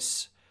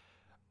curious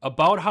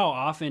about how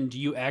often do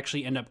you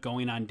actually end up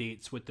going on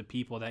dates with the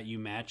people that you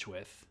match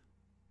with?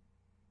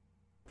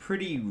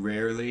 Pretty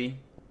rarely.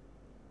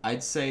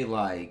 I'd say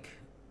like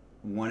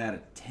 1 out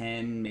of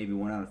 10, maybe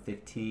 1 out of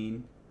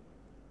 15.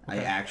 Okay.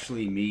 I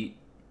actually meet.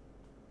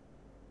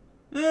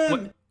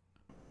 1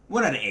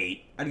 out of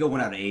 8. I'd go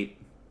 1 out of 8.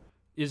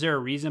 Is there a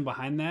reason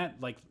behind that,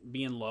 like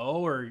being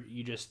low, or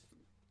you just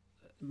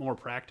more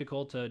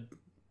practical to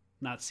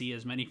not see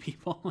as many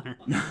people?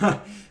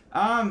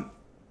 I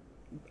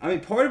mean,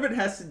 part of it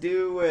has to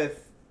do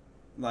with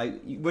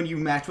like when you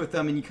match with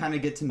them and you kind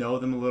of get to know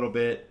them a little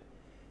bit.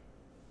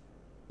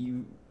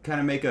 You kind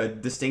of make a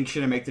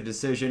distinction and make the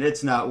decision.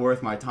 It's not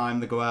worth my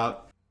time to go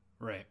out.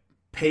 Right.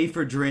 Pay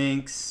for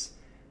drinks.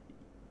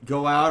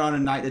 Go out on a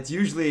night that's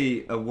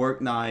usually a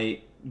work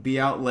night. Be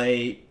out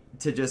late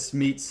to just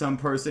meet some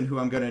person who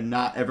I'm going to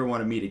not ever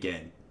want to meet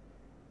again.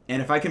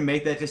 And if I can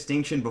make that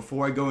distinction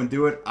before I go and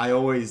do it, I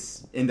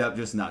always end up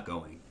just not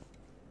going.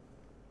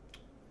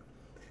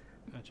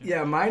 Gotcha.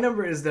 Yeah, my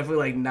number is definitely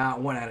like not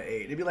 1 out of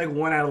 8. It'd be like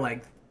 1 out of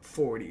like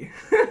 40.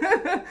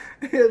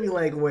 It'd be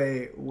like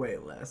way, way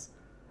less.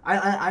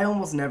 I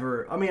almost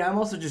never, I mean, I'm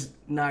also just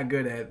not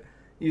good at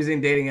using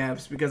dating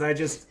apps because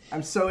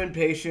I'm so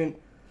impatient,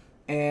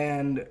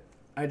 and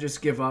I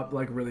just give up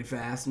like really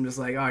fast. I'm just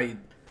like, oh,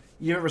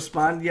 you haven't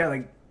responded yet?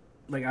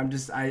 Like I'm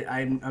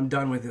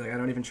done with it. Like I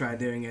don't even try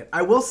doing it.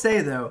 I will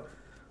say though,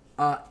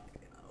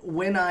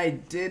 when I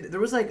did, there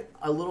was like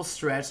a little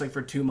stretch like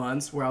for 2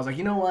 months where I was like,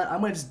 you know what,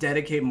 I'm gonna just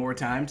dedicate more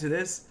time to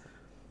this.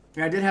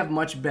 And I did have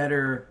much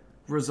better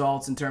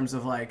results in terms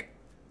of like,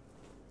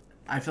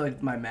 I feel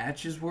like my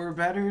matches were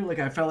better. Like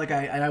I felt like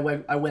I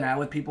went out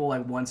with people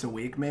like once a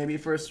week maybe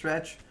for a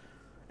stretch,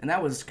 and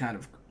that was kind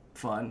of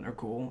fun or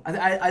cool.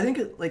 I think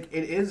it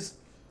is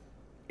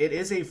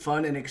a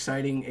fun and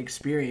exciting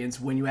experience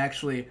when you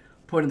actually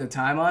put in the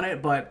time on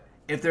it. But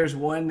if there's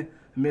one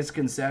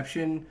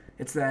misconception,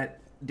 it's that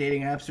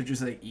dating apps are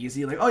just like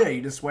easy. Like, oh yeah,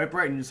 you just swipe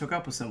right and you just hook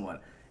up with someone.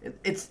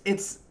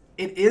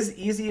 It is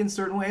easy in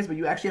certain ways, but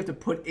you actually have to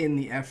put in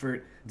the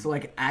effort to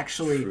like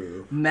actually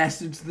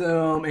message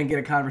them and get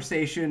a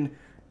conversation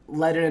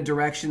led in a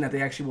direction that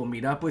they actually will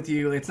meet up with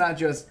you. It's not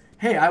just,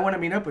 hey, I want to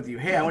meet up with you.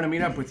 Hey, I want to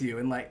meet up with you.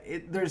 And like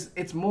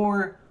it's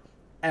more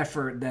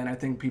effort than I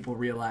think people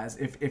realize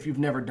if you've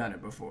never done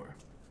it before.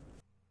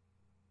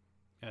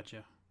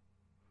 Gotcha.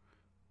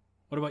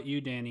 What about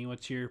you, Danny?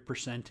 What's your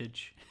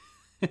percentage?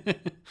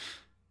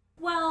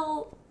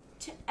 Well,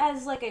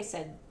 as like I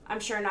said, I'm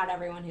sure not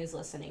everyone who's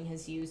listening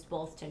has used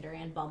both Tinder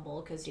and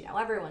Bumble because, you know,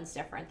 everyone's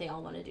different. They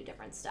all want to do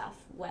different stuff.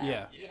 Well,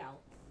 you know,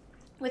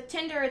 with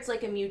Tinder, it's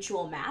like a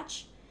mutual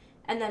match.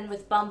 And then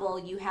with Bumble,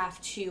 you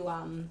have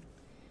to,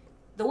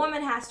 the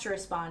woman has to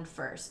respond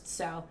first.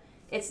 So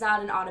it's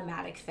not an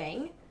automatic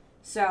thing.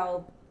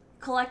 So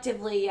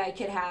collectively, I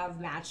could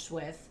have matched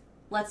with,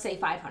 let's say,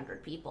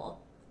 500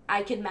 people.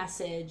 I could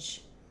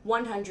message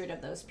 100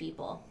 of those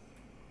people.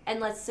 And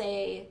let's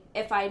say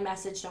if I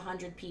messaged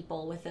 100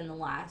 people within the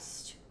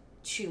last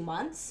 2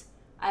 months,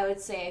 I would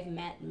say I've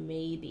met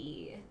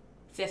maybe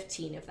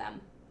 15 of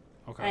them.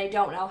 Okay. And I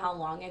don't know how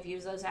long I've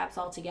used those apps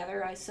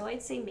altogether. So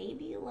I'd say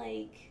maybe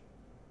like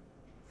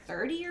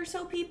 30 or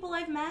so people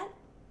I've met.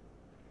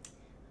 I'm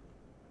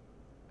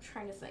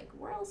trying to think,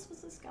 where else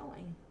was this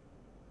going?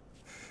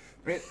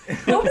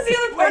 What was the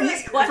other part of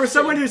this question? For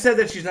someone who said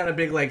that she's not a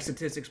big like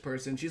statistics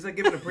person, she's like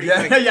giving a pretty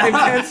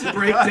intense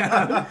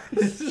breakdown.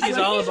 She's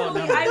all about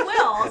numbers. I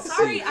will.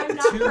 Sorry, I'm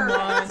not 2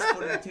 months,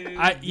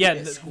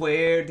 42. The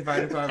squared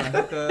divided by my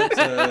hookups.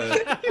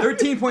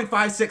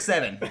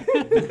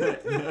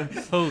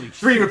 13.567. Holy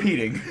Free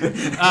repeating.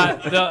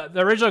 The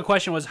original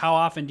question was how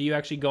often do you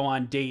actually go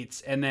on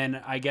dates, and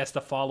then I guess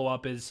the follow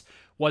up is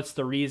what's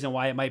the reason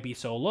why it might be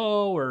so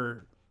low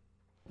or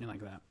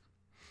anything like that.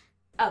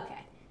 Okay.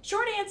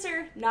 Short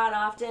answer, not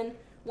often.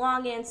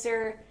 Long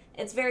answer,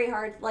 it's very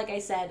hard. Like I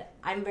said,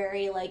 I'm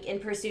very like in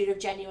pursuit of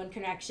genuine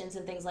connections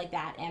and things like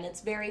that, and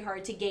it's very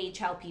hard to gauge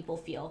how people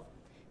feel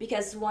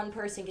because one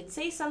person can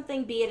say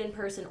something, be it in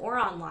person or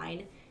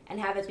online, and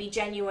have it be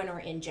genuine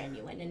or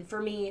ingenuine. And for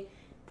me,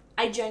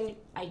 I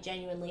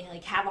genuinely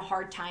like have a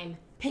hard time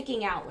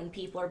picking out when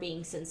people are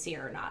being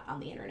sincere or not on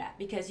the internet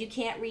because you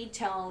can't read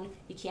tone,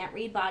 you can't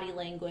read body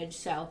language,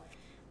 so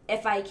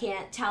if I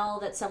can't tell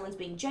that someone's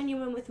being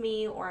genuine with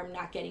me or I'm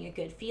not getting a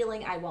good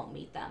feeling, I won't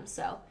meet them.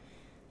 So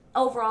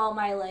overall,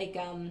 my like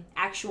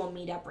actual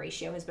meetup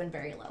ratio has been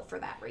very low for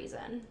that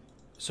reason.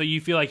 So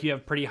you feel like you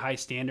have pretty high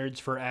standards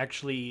for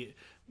actually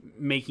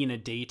making a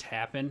date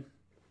happen?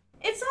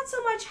 It's not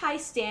so much high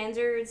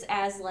standards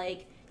as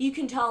like you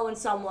can tell when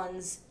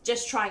someone's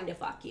just trying to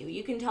fuck you.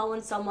 You can tell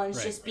when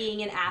someone's just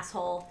being an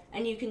asshole,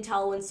 and you can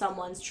tell when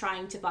someone's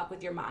trying to fuck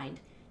with your mind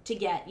to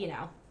get, you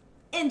know,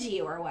 into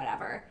you or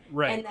whatever.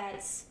 Right. And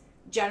that's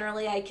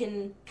generally I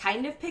can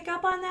kind of pick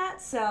up on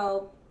that.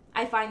 So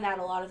I find that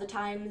a lot of the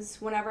times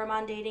whenever I'm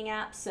on dating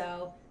apps.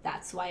 So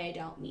that's why I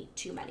don't meet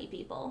too many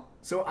people.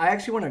 So I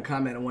actually want to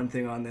comment on one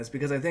thing on this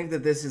because I think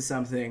that this is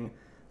something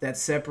that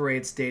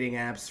separates dating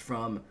apps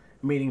from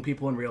meeting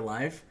people in real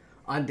life.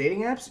 On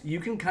dating apps,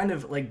 you can kind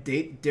of like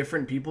date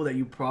different people that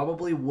you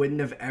probably wouldn't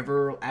have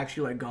ever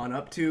actually like gone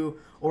up to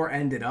or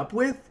ended up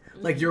with.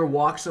 Like your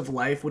walks of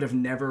life would have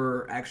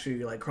never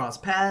actually like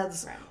crossed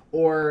paths, right.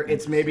 Or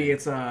it's maybe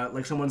it's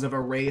like someone's of a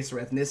race or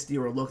ethnicity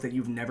or a look that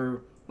you've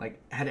never like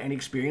had any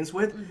experience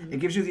with. Mm-hmm. It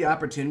gives you the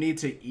opportunity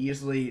to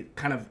easily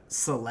kind of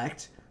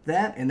select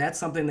that, and that's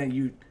something that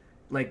you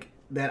like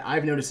that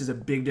I've noticed is a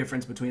big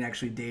difference between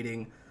actually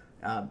dating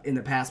in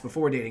the past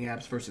before dating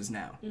apps versus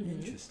now.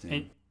 Mm-hmm.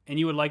 Interesting. And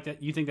you would like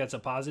that? You think that's a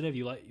positive?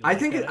 You like I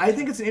think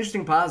it's an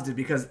interesting positive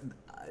because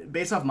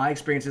based off my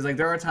experiences, like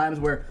there are times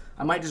where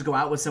I might just go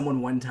out with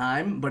someone one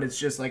time, but it's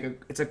just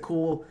like it's a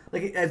cool,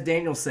 like as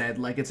Daniel said,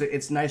 like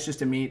it's nice just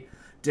to meet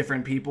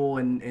different people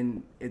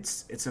and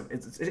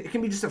it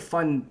can be just a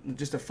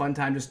fun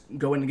time, just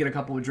go in and get a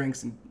couple of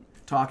drinks and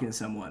talking to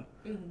someone.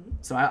 Mm-hmm.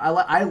 So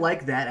I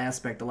like that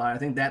aspect a lot. I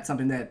think that's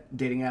something that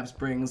dating apps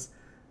brings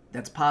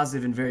that's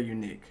positive and very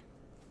unique.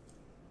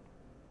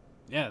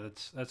 Yeah,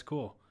 that's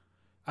cool.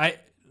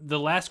 The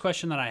last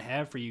question that I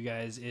have for you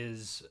guys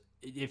is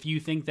if you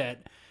think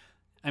that,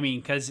 I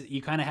mean, because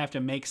you kind of have to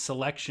make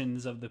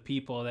selections of the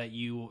people that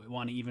you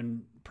want to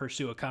even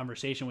pursue a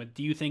conversation with.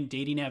 Do you think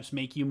dating apps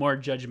make you more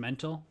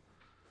judgmental?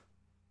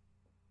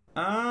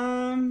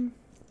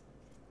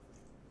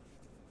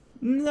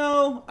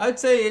 No, I'd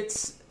say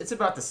it's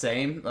about the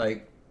same.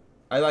 Like,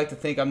 I like to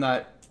think I'm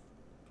not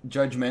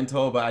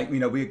judgmental, but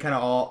we kind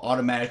of all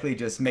automatically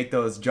just make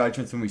those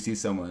judgments when we see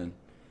someone.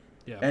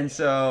 Yeah. And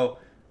so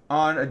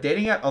on a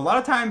dating app, a lot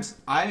of times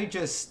I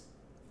just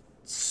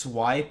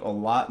swipe a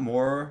lot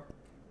more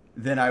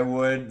than I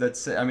would. Let's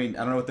say, I don't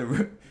know what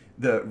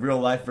the real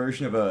life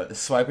version of a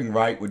swiping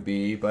right would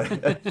be,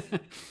 but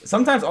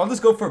sometimes I'll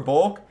just go for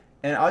bulk,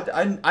 and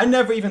I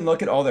never even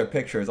look at all their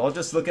pictures. I'll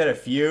just look at a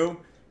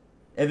few,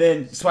 and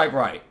then swipe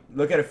right.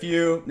 Look at a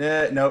few,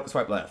 nope,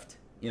 swipe left.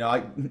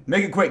 I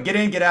make it quick. Get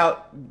in, get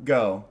out,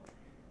 go.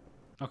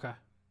 Okay.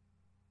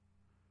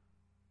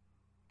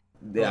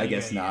 Yeah, I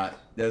guess not.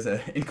 There's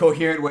an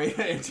incoherent way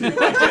to answer your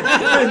question.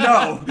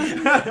 No.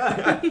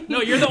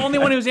 No, you're the only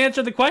one who's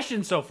answered the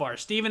question so far.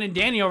 Steven and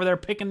Danny over there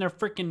picking their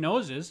freaking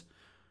noses.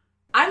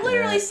 I'm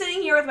literally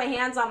sitting here with my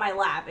hands on my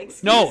lap.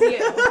 Excuse you.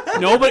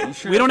 No,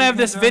 but we don't have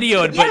this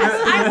videoed.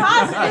 Yes, I'm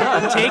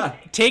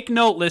positive. Take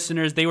note,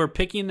 listeners. They were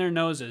picking their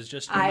noses.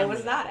 Just I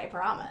was not. I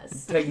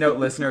promise. Take note,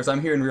 listeners.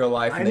 I'm here in real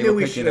life, and they were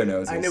picking their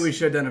noses. I knew we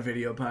should have done a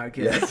video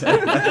podcast.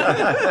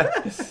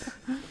 Yes.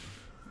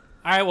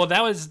 All right. Well,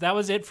 that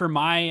was it for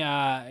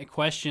my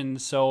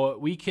questions. So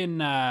we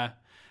can.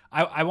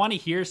 I want to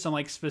hear some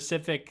like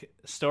specific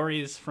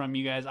stories from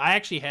you guys. I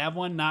actually have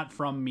one, not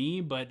from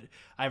me, but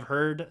I've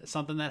heard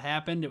something that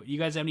happened. You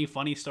guys have any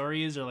funny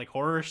stories or like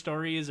horror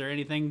stories or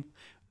anything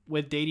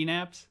with dating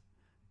apps?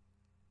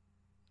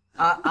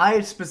 I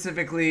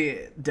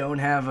specifically don't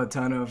have a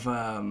ton of.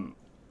 I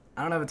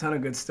don't have a ton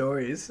of good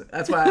stories.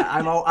 That's why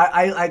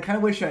I kind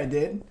of wish I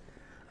did.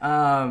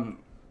 But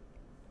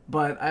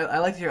I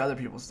like to hear other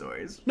people's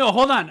stories. No,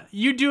 hold on.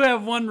 You do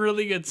have one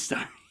really good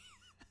story.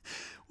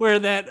 Where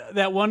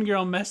that one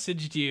girl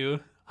messaged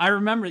you. I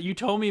remember you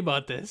told me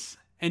about this,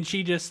 and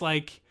she just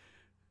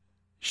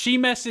she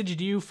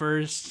messaged you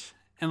first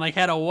and like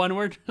had a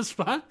one-word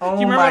response. Oh,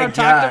 do you remember my what I'm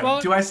talking God.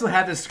 about? Do I still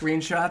have the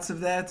screenshots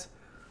of that?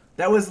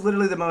 That was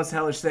literally the most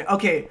hellish thing.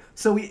 Okay,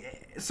 so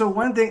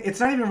one thing, it's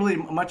not even really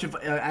much of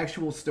an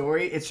actual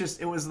story.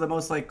 It was the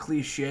most like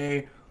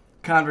cliche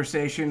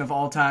conversation of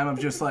all time of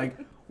just like,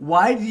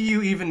 why do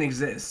you even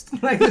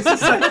exist? Like, this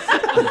is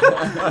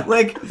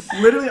like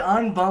literally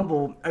on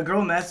Bumble, a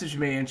girl messaged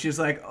me and she's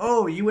like,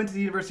 oh, you went to the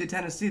University of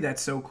Tennessee.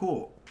 That's so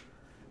cool.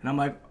 And I'm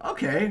like,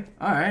 okay,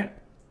 all right.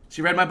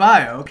 She read my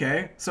bio.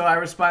 Okay. So I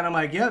respond. I'm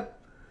like,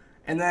 yep.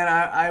 And then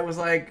I was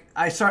like,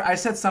 I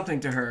said something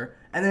to her.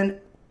 And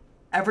then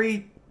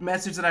every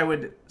message that I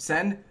would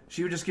send,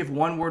 she would just give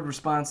one-word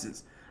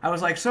responses. I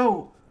was like,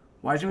 so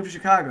why'd you move to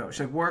Chicago? She's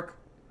like, work.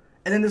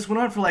 And then this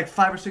went on for like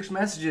 5 or 6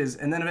 messages,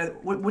 and then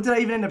what did I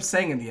even end up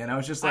saying in the end? I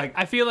was just like,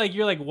 I feel like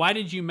you're like, why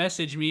did you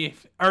message me?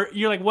 Or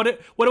you're like, what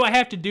do I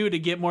have to do to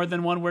get more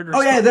than one word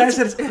response? oh yeah. Then I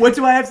said, what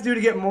do I have to do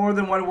to get more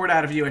than one word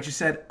out of you? And she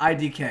said,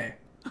 IDK.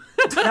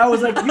 And I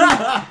was like,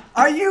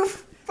 are you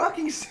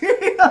fucking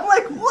serious? I'm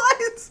like,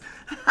 what?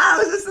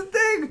 How is this a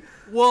thing?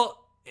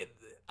 Well,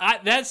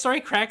 that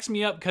story cracks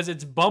me up because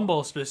it's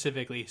Bumble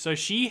specifically. So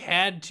she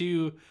had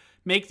to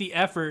make the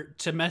effort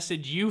to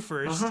message you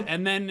first,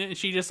 and then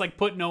she just like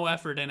put no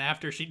effort in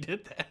after she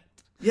did that.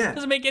 Yeah.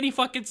 Doesn't make any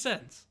fucking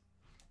sense.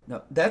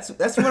 No, that's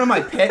one of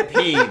my pet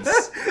peeves.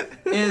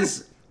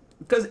 Is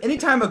because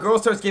anytime a girl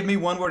starts giving me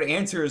one-word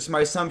answers, my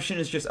assumption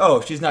is just,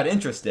 oh, she's not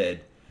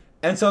interested,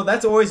 and so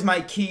that's always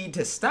my key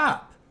to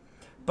stop.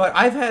 But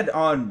I've had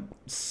on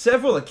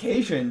several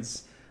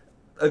occasions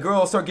a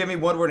girl start giving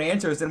me one-word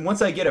answers, and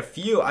once I get a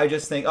few, I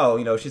just think,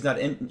 oh, she's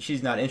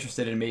not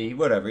interested in me.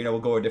 Whatever, we'll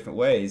go our different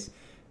ways.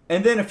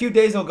 And then a few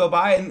days will go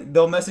by and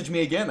they'll message me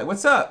again, like,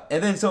 what's up?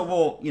 And then so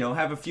we'll,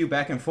 have a few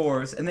back and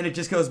forths, and then it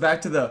just goes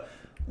back to the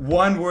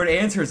one-word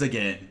answers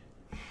again.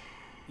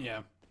 Yeah.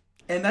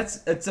 And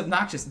it's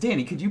obnoxious.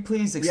 Danny, could you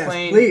please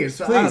explain? Yes, please.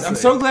 Please. Honestly. I'm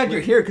so glad you're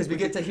here because we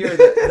get to hear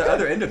the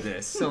other end of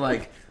this. So,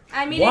 like,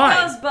 I mean, why?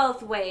 it goes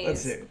both ways.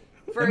 Let's see.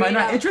 Am I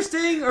not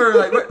interesting? Or,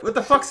 like, what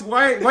the fuck's...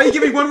 Why are you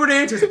giving one-word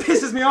answers? It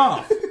pisses me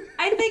off.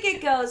 I think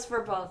it goes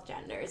for both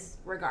genders,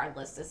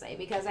 regardless to say,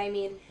 because, I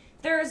mean...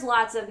 There's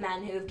lots of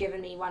men who've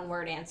given me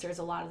one-word answers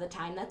a lot of the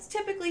time. That's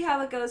typically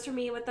how it goes for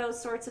me with those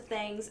sorts of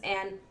things.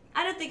 And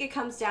I don't think it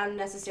comes down to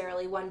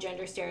necessarily one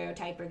gender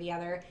stereotype or the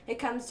other. It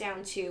comes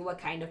down to what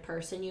kind of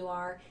person you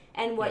are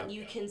and what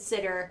you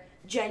consider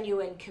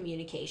genuine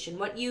communication,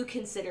 what you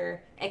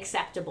consider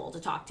acceptable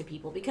to talk to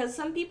people. Because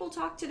some people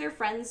talk to their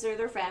friends or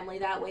their family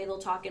that way. They'll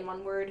talk in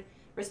one-word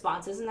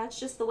responses, and that's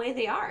just the way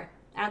they are.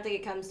 I don't think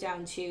it comes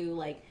down to,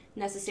 like,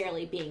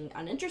 necessarily being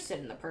uninterested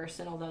in the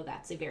person, although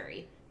that's a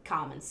very...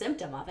 common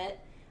symptom of it.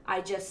 I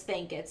just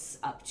think it's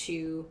up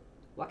to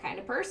what kind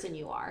of person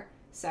you are.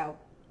 So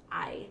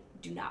I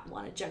do not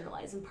want to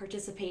generalize and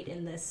participate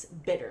in this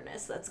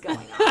bitterness that's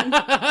going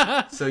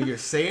on. So you're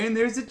saying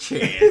there's a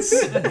chance.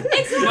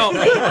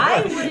 Exactly.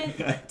 I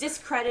wouldn't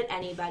discredit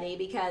anybody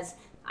because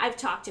I've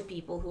talked to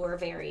people who are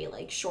very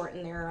like short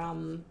in their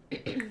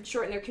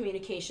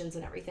communications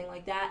and everything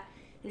like that.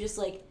 I'm just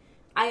like,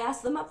 I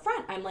ask them up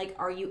front. I'm like,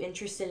 are you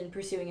interested in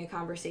pursuing a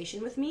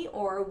conversation with me,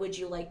 or would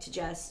you like to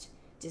just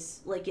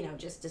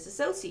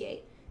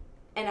disassociate?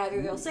 And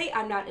either they'll say,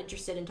 I'm not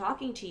interested in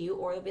talking to you,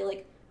 or they'll be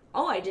like,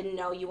 oh, I didn't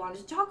know you wanted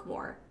to talk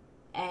more.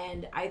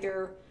 And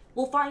either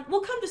we'll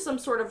come to some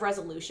sort of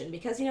resolution,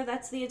 because,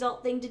 that's the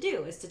adult thing to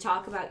do, is to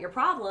talk about your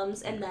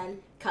problems and then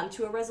come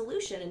to a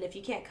resolution. And if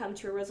you can't come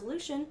to a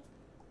resolution,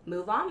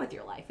 move on with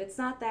your life. It's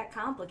not that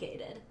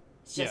complicated.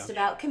 It's just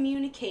about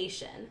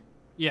communication.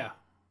 Yeah.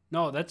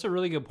 No, that's a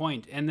really good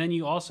point. And then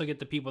you also get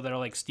the people that are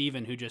like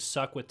Steven, who just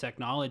suck with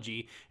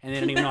technology and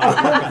they don't even know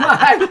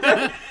how to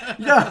work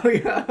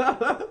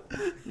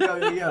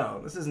it.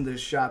 Yo. This isn't the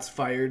shots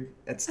fired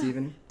at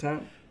Steven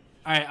time.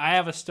 All right, I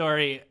have a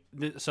story.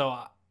 So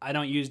I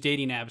don't use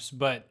dating apps,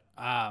 but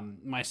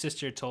my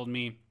sister told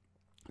me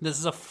this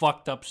is a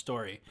fucked up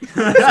story.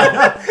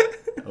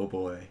 Oh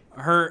boy.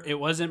 It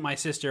wasn't my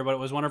sister, but it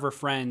was one of her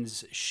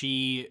friends.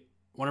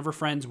 One of her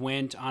friends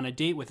went on a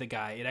date with a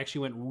guy. It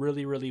actually went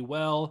really, really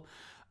well.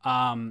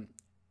 At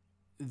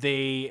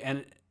the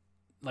end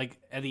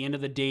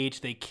of the date,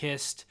 they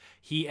kissed.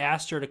 He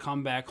asked her to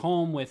come back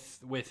home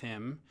with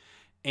him,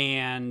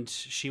 and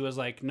she was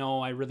like,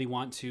 "No, I really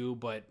want to,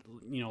 but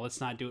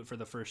let's not do it for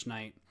the first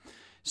night."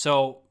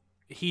 So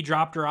he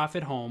dropped her off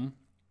at home,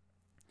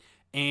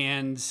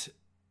 and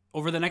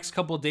over the next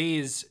couple of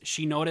days,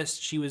 she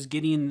noticed she was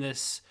getting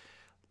this,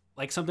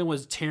 like something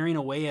was tearing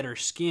away at her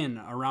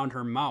skin around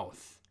her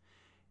mouth.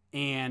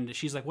 And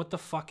she's like, what the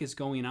fuck is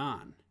going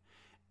on?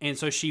 And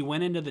so she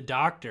went into the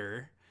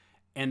doctor,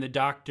 and the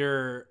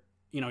doctor,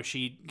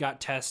 she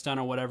got tests done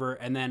or whatever.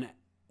 And then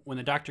when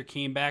the doctor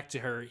came back to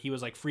her, he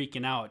was like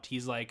freaking out.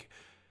 He's like,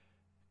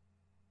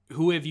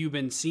 who have you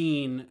been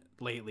seeing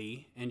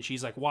lately? And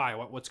she's like, why?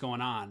 What's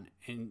going on?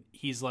 And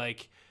he's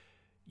like,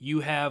 you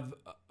have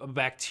a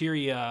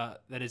bacteria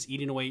that is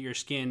eating away at your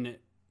skin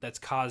that's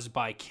caused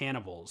by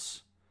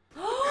cannibals.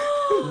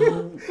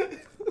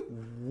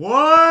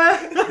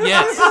 What?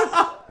 Yes.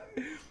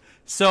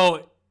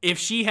 So if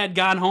she had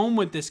gone home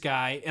with this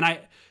guy, and I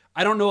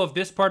don't know if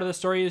this part of the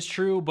story is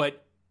true,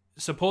 but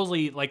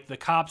supposedly like the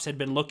cops had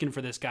been looking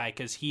for this guy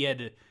because he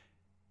had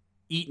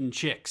eaten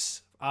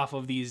chicks off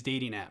of these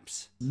dating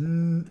apps.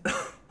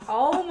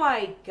 Oh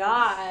my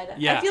God.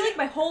 Yeah. I feel like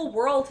my whole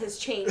world has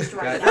changed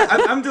right now.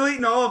 I'm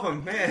deleting all of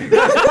them, man. The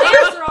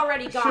players are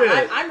already gone.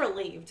 I'm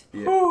relieved.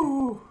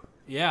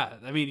 Yeah,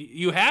 I mean,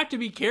 you have to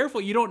be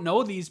careful. You don't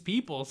know these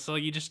people, so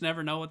you just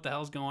never know what the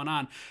hell's going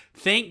on.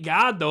 Thank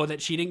God, though,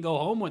 that she didn't go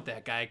home with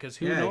that guy, because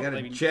who knows?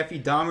 Got Jeffrey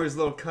Dahmer's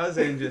little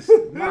cousin just,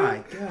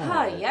 my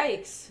God. Oh,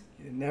 yikes.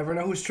 You never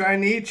know who's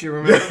trying to eat you,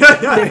 remember?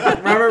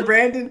 Remember,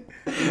 Brandon?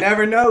 You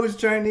never know who's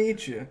trying to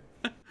eat you.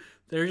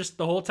 They're just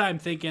the whole time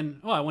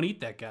thinking, oh, I want to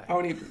eat that guy. I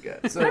want to eat the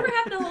guy. So, whatever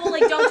happened to the whole,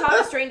 don't talk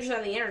to strangers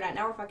on the internet?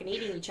 Now we're fucking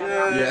eating each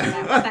other on the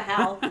internet. What the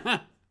hell?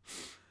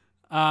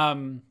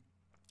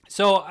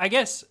 So I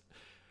guess...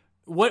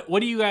 What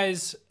do you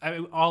guys,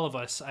 all of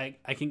us, I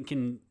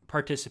can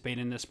participate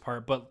in this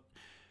part, but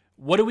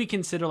what do we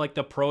consider like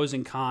the pros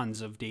and cons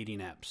of dating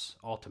apps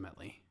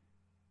ultimately?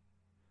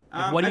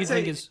 Like, what do you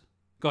think is...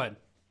 Go ahead.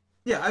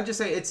 Yeah, I'd just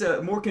say it's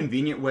a more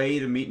convenient way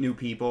to meet new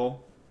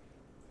people.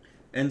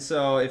 And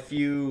so if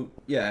you're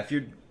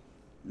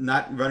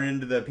not running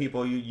into the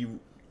people you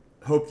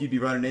hoped you'd be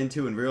running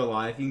into in real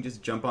life, you can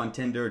just jump on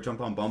Tinder or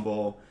jump on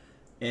Bumble.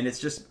 And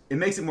it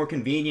makes it more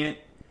convenient.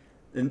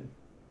 And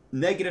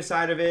negative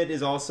side of it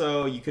is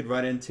also you could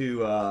run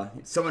into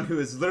someone who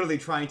is literally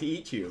trying to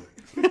eat you.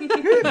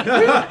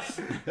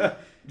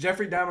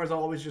 Jeffrey Dahmer's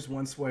always just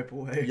one swipe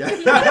away. Yeah.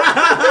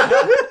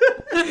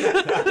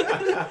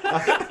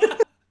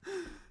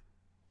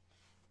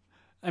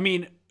 I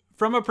mean,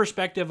 from a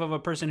perspective of a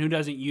person who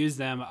doesn't use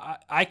them,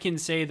 I can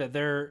say that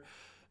the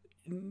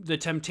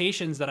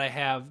temptations that I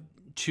have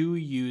to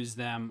use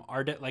them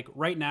are like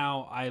right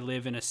now I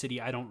live in a city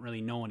I don't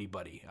really know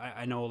anybody.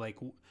 I know like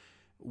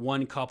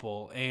one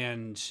couple,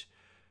 and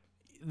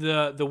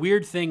the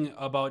weird thing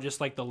about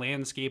just like the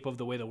landscape of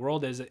the way the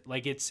world is,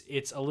 like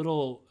it's a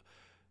little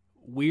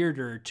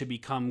weirder to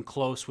become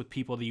close with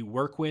people that you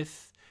work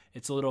with.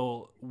 It's a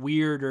little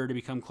weirder to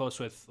become close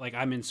with, like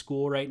I'm in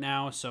school right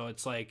now, so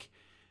it's like,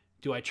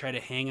 do I try to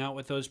hang out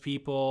with those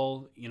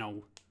people?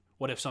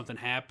 What if something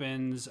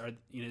happens? Or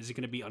is it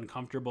going to be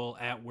uncomfortable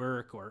at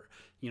work or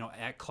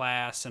at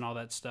class and all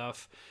that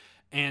stuff?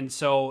 And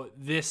so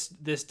this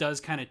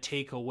does kind of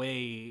take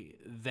away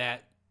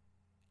that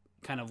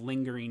kind of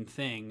lingering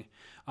thing.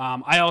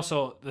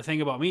 The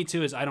thing about me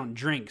too is I don't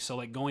drink, so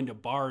like going to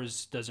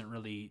bars doesn't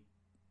really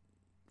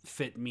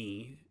fit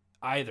me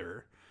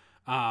either.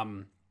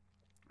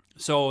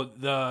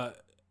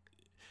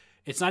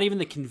 It's not even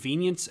the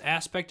convenience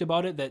aspect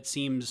about it that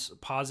seems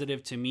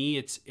positive to me.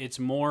 It's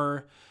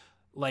more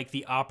like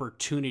the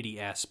opportunity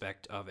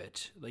aspect of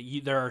it. Like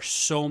there are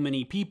so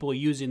many people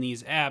using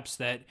these apps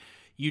that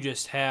you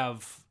just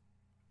have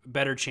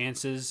better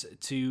chances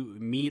to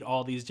meet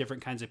all these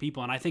different kinds of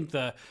people. And I think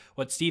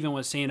what Steven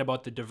was saying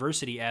about the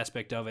diversity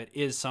aspect of it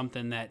is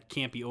something that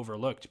can't be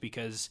overlooked,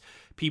 because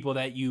people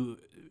that you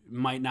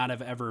might not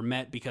have ever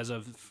met because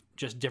of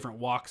just different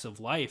walks of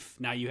life,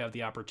 now you have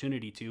the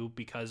opportunity to,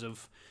 because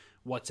of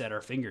what's at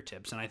our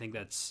fingertips. And I think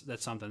that's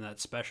something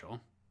that's special.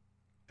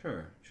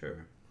 Sure.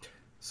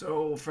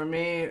 So for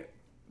me,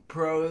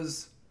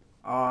 pros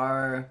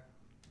are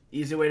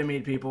easy way to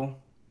meet people.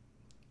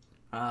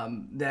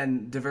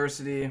 Then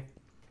diversity.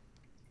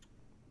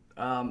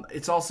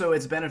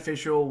 It's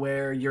beneficial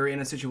where you're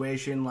in a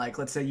situation like,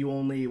 let's say you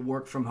only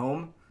work from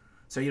home,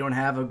 so you don't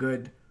have a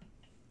good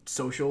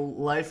social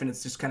life, and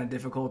it's just kind of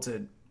difficult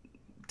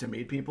to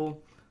meet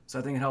people. So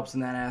I think it helps in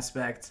that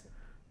aspect.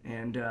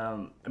 And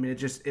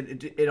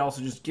it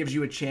also just gives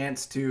you a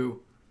chance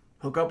to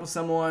hook up with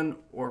someone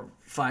or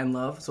find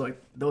love. So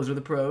like those are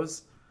the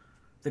pros.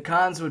 The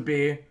cons would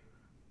be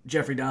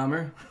Jeffrey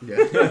Dahmer.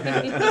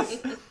 Yeah.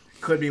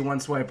 Could be one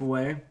swipe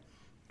away.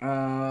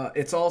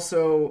 It's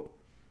also,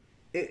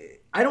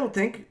 I don't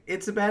think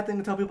it's a bad thing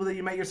to tell people that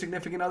you met your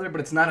significant other,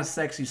 but it's not a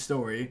sexy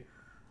story.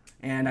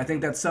 And I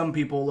think that some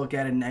people look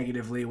at it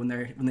negatively when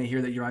they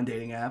hear that you're on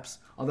dating apps.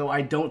 Although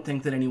I don't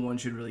think that anyone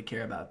should really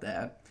care about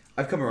that.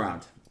 I've come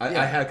around.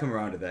 I have come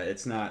around to that.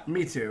 It's not.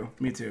 Me too.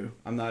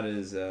 I'm not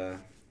as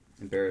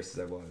embarrassed as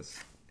I was.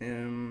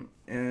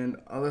 And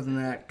other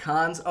than that,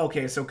 cons.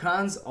 Okay, so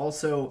cons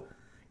also,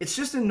 it's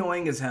just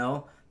annoying as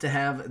hell to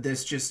have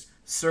this just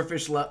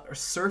surface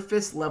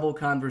level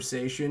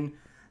conversation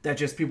that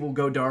just people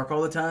go dark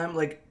all the time.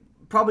 Like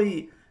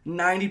probably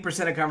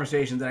 90% of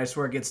conversations that I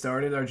swear get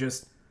started are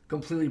just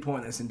completely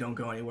pointless and don't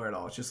go anywhere at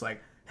all. It's just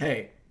like,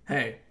 hey,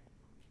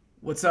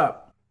 what's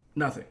up?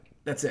 Nothing.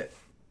 That's it.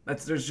 They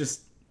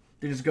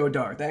just go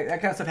dark. That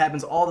kind of stuff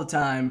happens all the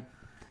time,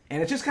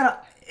 and it's just kind of.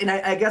 And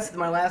I guess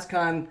my last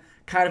con,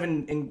 kind of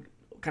in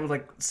kind of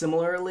like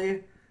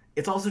similarly,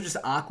 it's also just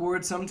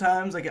awkward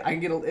sometimes. Like I can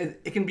get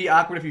it can be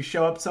awkward if you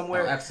show up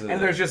somewhere and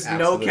there's just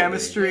no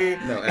chemistry,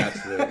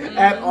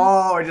 at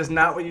all, or just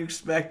not what you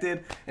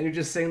expected, and you're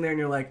just sitting there and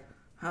you're like,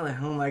 how the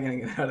hell am I gonna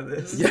get out of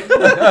this?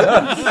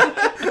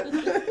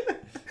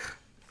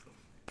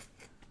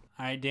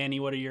 All right,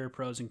 Danny, what are your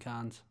pros and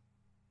cons?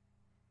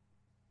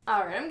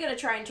 All right, I'm going to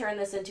try and turn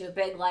this into a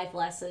big life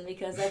lesson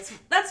because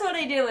that's what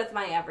I do with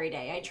my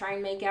everyday. I try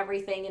and make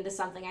everything into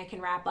something I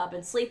can wrap up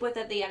and sleep with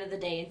at the end of the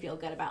day and feel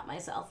good about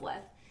myself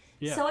with.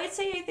 Yeah. So I'd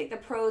say I think the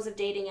pros of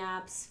dating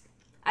apps,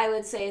 I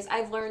would say, is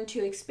I've learned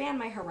to expand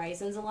my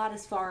horizons a lot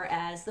as far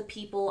as the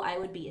people I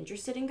would be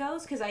interested in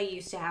goes, because I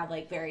used to have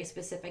like very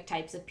specific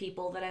types of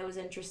people that I was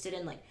interested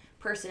in, like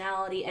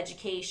personality,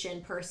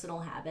 education, personal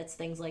habits,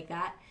 things like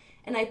that.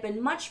 And I've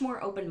been much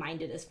more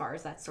open-minded as far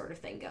as that sort of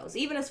thing goes,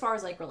 even as far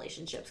as like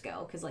relationships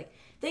go, because like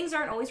things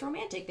aren't always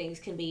romantic. Things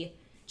can be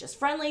just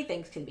friendly,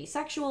 things can be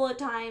sexual at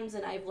times,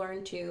 and I've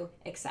learned to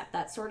accept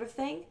that sort of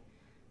thing.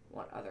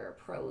 What other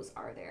pros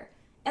are there?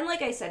 And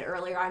like I said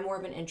earlier, I'm more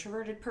of an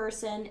introverted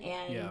person,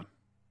 and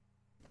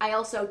I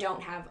also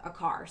don't have a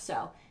car,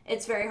 so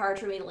it's very hard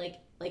for me to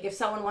like if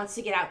someone wants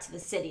to get out to the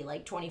city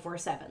like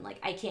 24/7, like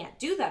I can't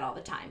do that all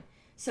the time.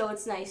 So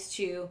it's nice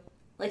to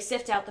like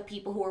sift out the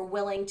people who are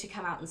willing to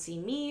come out and see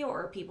me,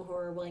 or people who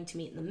are willing to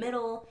meet in the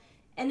middle,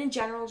 and in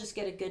general just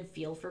get a good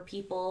feel for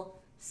people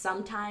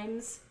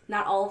sometimes,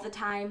 not all of the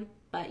time,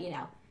 but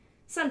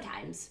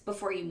sometimes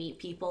before you meet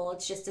people.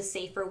 It's just a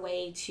safer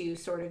way to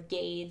sort of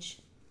gauge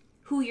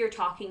who you're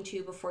talking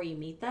to before you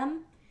meet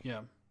them.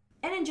 Yeah.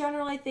 And in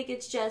general, I think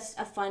it's just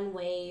a fun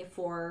way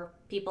for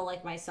people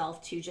like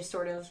myself to just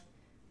sort of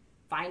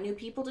find new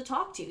people to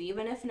talk to,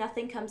 even if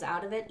nothing comes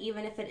out of it,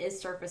 even if it is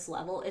surface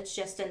level. It's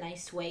just a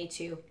nice way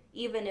to,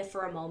 even if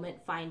for a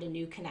moment, find a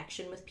new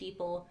connection with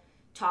people,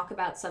 talk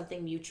about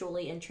something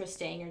mutually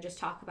interesting, or just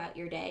talk about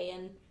your day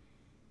and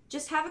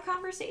just have a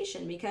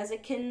conversation, because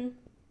it can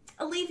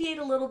alleviate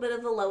a little bit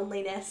of the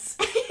loneliness.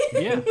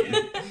 Yeah.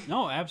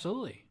 No,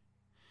 absolutely.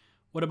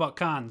 What about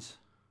cons?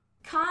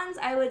 Cons,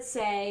 I would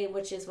say,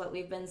 which is what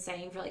we've been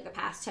saying for like the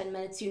past 10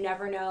 minutes, you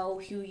never know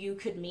who you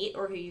could meet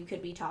or who you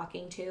could be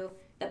talking to.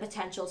 The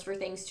potentials for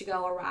things to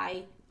go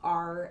awry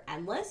are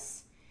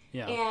endless.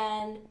 Yeah.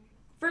 And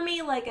for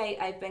me, like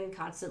I've been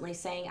constantly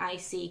saying, I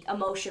seek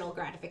emotional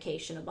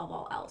gratification above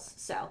all else.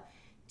 So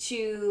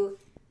to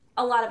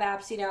a lot of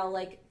apps,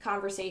 like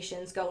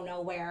conversations go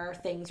nowhere,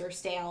 things are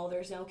stale,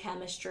 there's no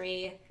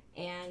chemistry.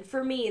 And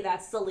for me,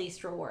 that's the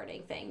least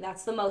rewarding thing.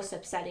 That's the most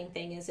upsetting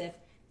thing, is if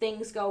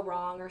things go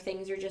wrong or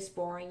things are just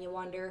boring. You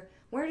wonder,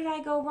 where did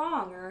I go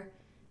wrong? Or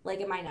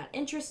like, am I not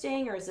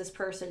interesting? Or is this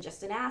person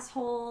just an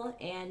asshole?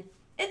 And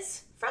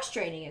it's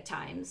frustrating at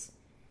times.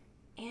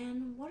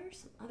 And what are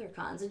some other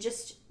cons? And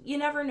just, you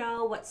never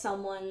know what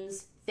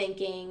someone's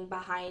thinking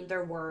behind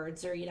their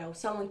words. Or,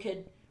 someone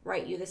could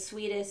write you the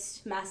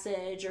sweetest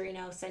message, or,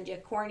 send you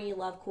corny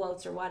love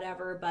quotes or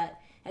whatever. But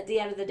at the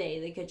end of the day,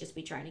 they could just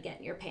be trying to get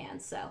in your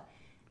pants. So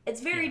it's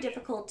very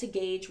difficult to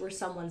gauge where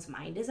someone's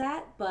mind is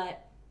at.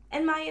 But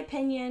in my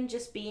opinion,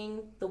 just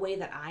being the way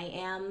that I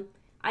am,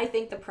 I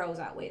think the pros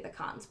outweigh the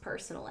cons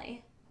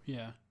personally.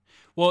 Yeah.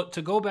 Well,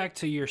 to go back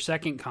to your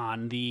second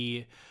con,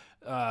 the,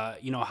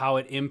 how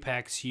it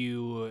impacts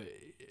you,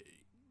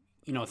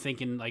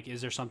 thinking like,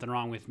 is there something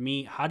wrong with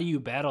me? How do you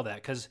battle that?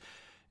 Because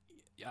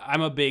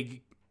I'm a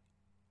big,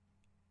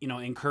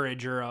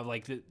 encourager of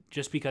like,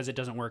 just because it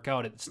doesn't work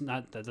out, it's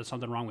not that there's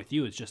something wrong with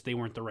you. It's just they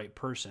weren't the right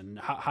person.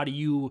 How do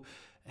you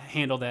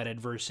handle that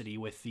adversity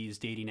with these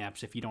dating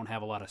apps if you don't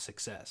have a lot of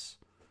success?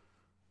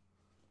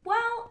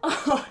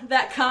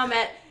 that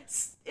comment,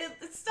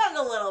 it stung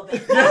a little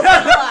bit. Not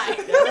gonna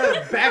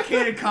lie.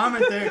 Backhanded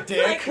comment there,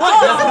 Dick. Like,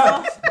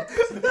 oh,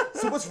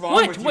 So what's wrong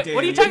What? with you,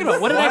 What are you Danny? talking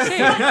about? What did I say?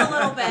 a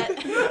little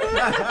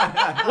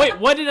bit. Wait,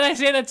 what did I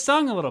say that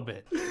stung a little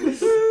bit?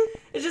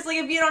 It's just like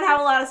if you don't have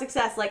a lot of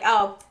success, like,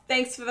 oh,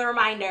 thanks for the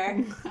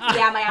reminder.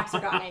 Yeah, my apps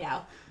are gone. I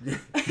know.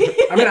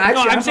 I mean,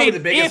 actually, I'm I'm saying probably the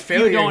biggest if you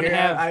failure don't here.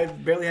 have-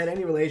 I've barely had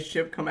any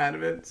relationship come out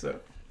of it, so.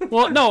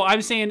 Well, no,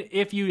 I'm saying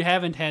if you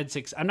haven't had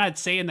success, I'm not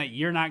saying that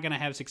you're not going to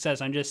have success.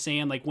 I'm just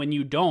saying like when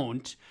you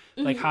don't,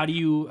 like how do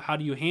you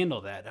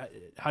handle that?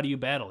 How do you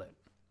battle it?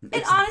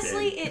 And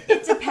honestly,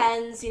 it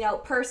depends,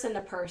 person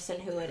to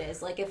person who it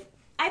is. Like if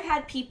I've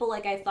had people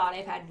like I thought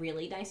I've had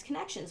really nice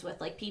connections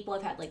with, like people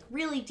I've had like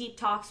really deep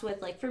talks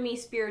with. Like for me,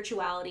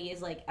 spirituality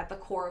is like at the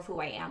core of who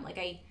I am. Like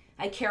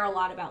I care a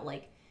lot about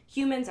like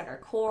humans at our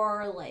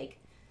core, like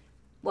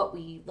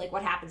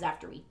what happens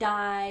after we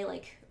die,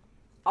 like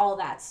all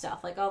that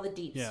stuff, like all the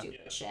deep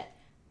stupid shit.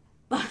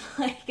 But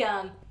like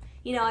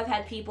I've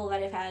had people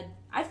that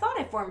I thought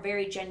I formed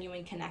very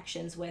genuine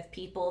connections with,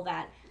 people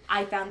that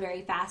I found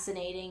very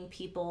fascinating,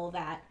 people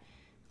that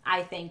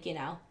I think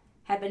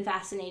have been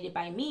fascinated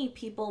by me,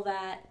 people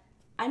that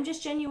I'm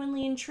just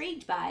genuinely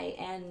intrigued by,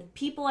 and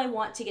people I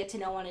want to get to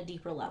know on a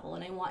deeper level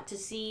and I want to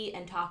see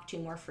and talk to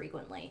more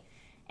frequently.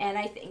 And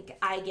I think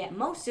I get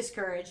most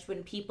discouraged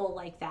when people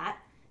like that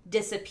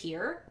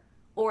disappear,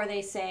 or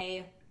they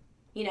say,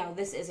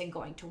 this isn't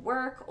going to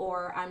work,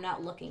 or I'm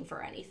not looking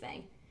for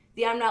anything.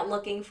 The I'm not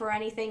looking for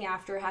anything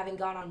after having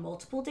gone on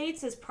multiple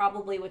dates is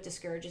probably what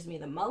discourages me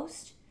the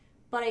most.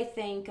 But I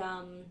think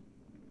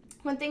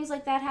when things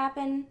like that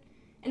happen,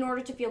 in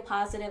order to feel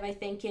positive, I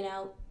think,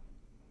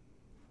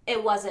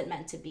 it wasn't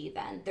meant to be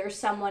then. There's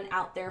someone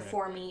out there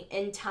for me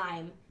in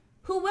time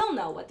who will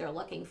know what they're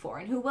looking for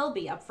and who will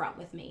be upfront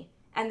with me.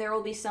 And there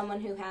will be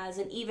someone who has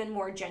an even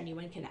more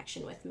genuine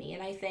connection with me.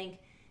 And I think,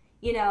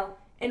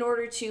 in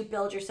order to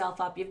build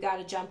yourself up, you've got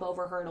to jump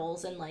over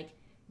hurdles and like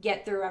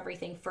get through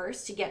everything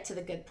first to get to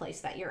the good place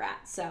that you're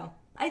at. So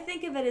I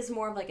think of it as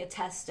more of like a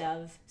test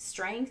of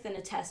strength and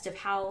a test of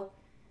how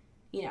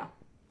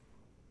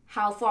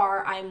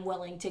far I'm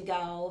willing to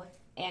go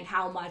and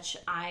how much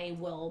I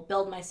will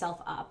build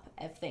myself up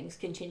if things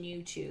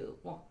continue to,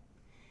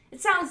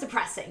 it sounds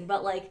depressing,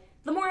 but like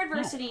the more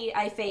adversity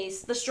I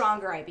face, the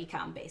stronger I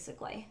become,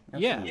 basically.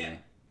 Absolutely. Yeah.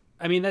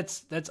 I mean,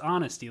 that's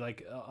honesty.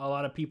 Like a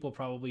lot of people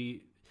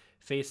probably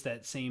face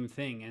that same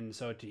thing. And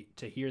so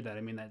to hear that,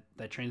 I mean,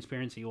 that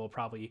transparency will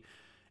probably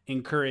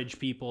encourage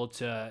people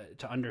to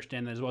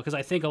understand that as well. Because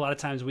I think a lot of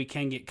times we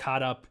can get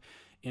caught up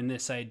in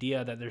this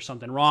idea that there's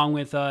something wrong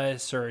with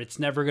us or it's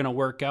never going to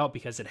work out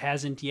because it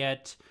hasn't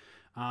yet.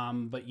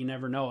 But you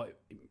never know.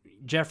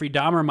 Jeffrey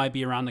Dahmer might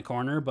be around the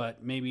corner,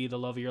 but maybe the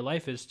love of your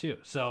life is too.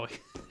 So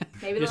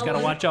you just got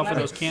to watch out for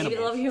those cannibals.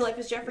 Maybe the love of your life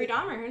is Jeffrey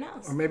Dahmer. Who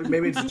knows? Or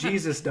maybe it's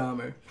Jesus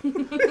Dahmer.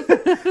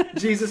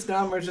 Jesus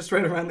Dahmer is just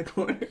right around the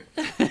corner.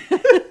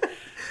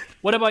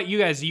 What about you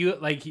guys? Do you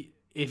like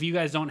if you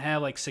guys don't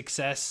have like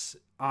success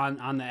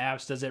on the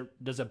apps,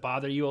 does it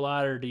bother you a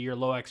lot, or do your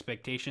low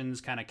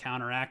expectations kind of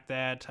counteract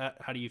that?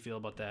 How do you feel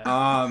about that?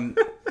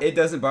 It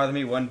doesn't bother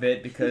me one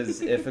bit,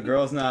 because if a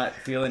girl's not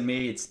feeling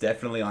me, it's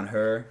definitely on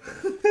her.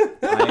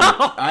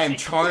 I am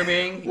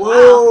charming,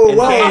 and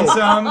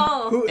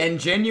handsome, and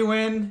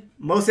genuine.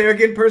 Most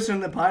arrogant person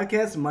on the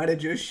podcast might have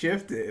just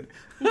shifted.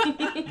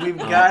 We've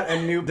got a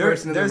new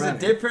person. There's a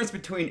difference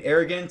between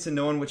arrogance and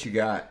knowing what you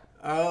got.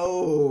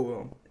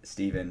 Oh,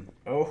 Steven.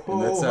 Oh,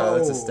 and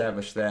let's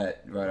establish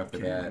that right off the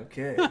bat.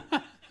 Okay.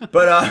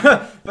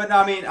 But no,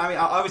 I mean,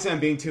 obviously I'm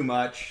being too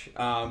much.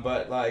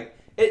 But like,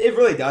 it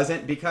really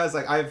doesn't, because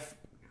like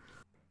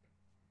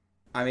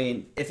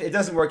if it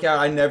doesn't work out,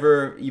 I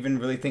never even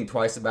really think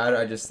twice about it.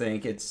 I just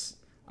think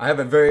I have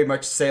a very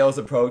much sales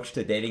approach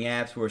to dating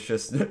apps, where it's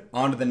just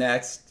on to the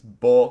next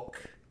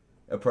bulk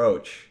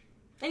approach.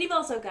 And you've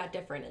also got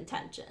different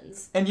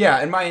intentions. And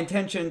my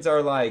intentions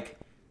are like,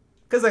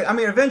 because like, I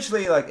mean,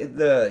 eventually, like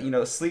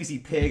the sleazy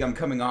pig I'm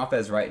coming off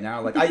as right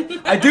now, like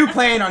I do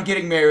plan on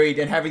getting married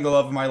and having the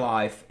love of my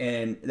life,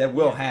 and that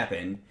will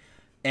happen.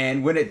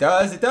 And when it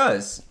does, it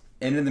does.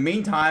 And in the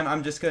meantime,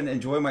 I'm just going to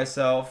enjoy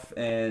myself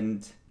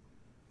and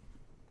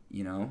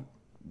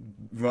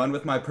run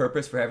with my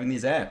purpose for having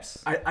these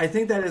apps. I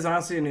think that is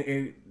honestly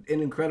an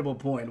incredible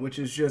point, which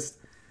is just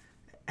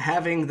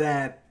having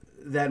that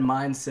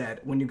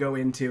mindset when you go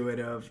into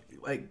it of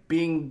like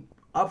being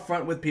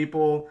upfront with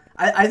people.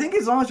 I think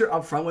as long as you're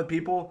upfront with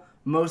people,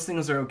 most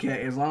things are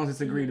okay, as long as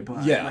it's agreed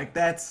upon. Yeah. Like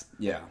that's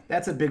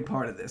a big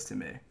part of this to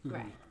me.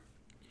 Right.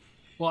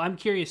 Well, I'm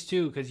curious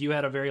too, because you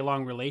had a very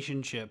long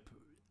relationship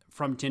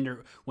from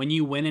Tinder. When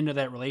you went into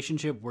that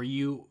relationship, were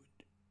you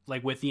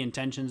like with the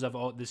intentions of,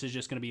 oh, this is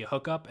just going to be a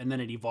hookup, and then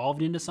it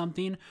evolved into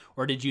something,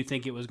 or did you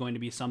think it was going to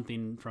be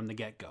something from the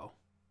get-go?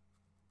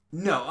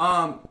 No,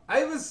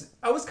 I was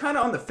kind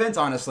of on the fence,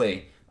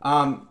 honestly.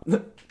 I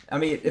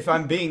mean, if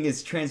I'm being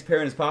as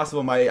transparent as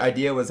possible, my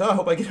idea was, I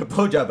hope I get a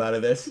blowjob out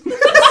of this.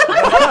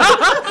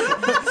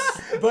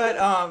 But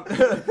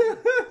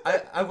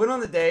I went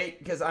on the date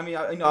because I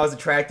was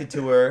attracted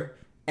to her,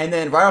 And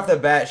then right off the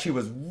bat, she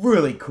was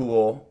really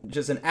cool,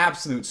 just an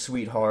absolute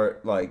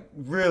sweetheart, like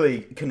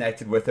really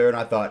connected with her. And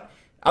I thought,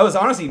 I was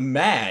honestly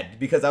mad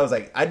because I was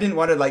like, I didn't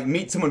want to like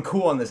meet someone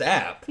cool on this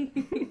app.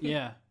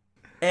 Yeah.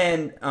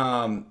 And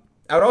I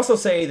would also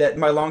say that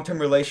my long-term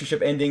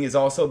relationship ending is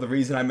also the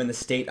reason I'm in the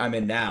state I'm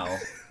in now.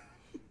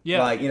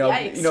 Yeah. Like,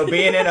 Yikes.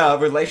 being in a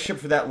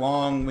relationship for that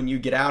long, when you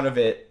get out of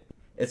it,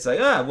 it's like,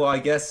 well, I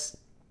guess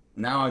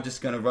now I'm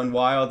just going to run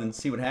wild and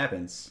see what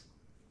happens.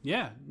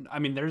 Yeah, I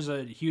mean, there's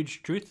a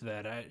huge truth to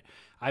that.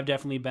 I've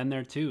definitely been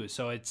there too.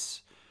 So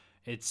it's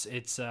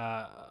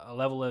a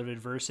level of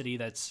adversity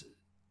that's,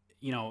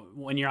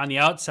 when you're on the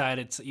outside,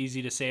 it's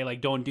easy to say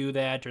like, don't do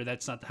that, or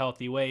that's not the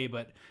healthy way.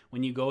 But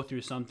when you go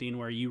through something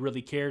where you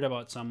really cared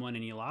about someone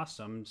and you lost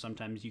them,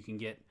 sometimes you can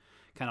get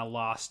kind of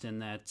lost in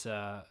that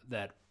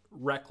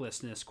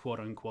recklessness, quote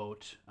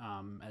unquote,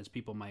 as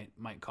people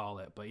might call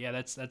it. But yeah,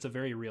 that's a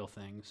very real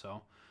thing.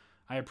 So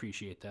I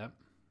appreciate that.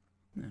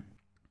 Yeah.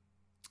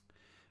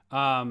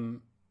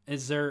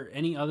 Is there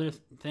any other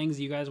things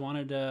you guys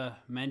wanted to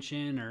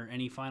mention, or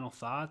any final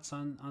thoughts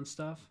on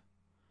stuff?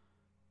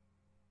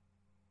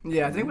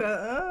 Yeah, I think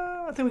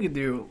we could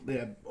do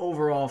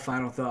overall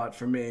final thought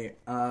for me.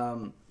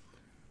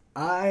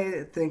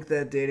 I think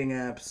that dating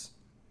apps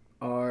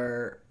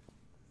are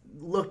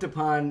looked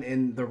upon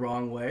in the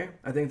wrong way.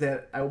 I think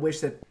that I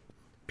wish that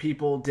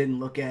people didn't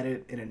look at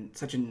it in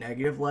such a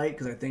negative light,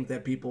 because I think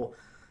that people,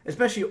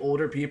 especially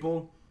older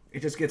people,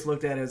 it just gets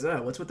looked at as,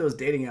 what's with those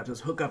dating apps, those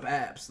hookup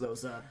apps,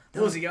 those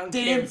young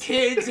Damn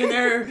kids. in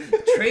there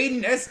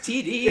trading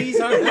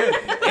STDs on the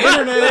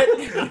internet.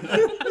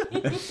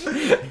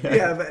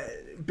 Yeah,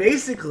 but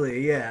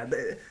basically, yeah.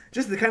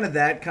 Just the kind of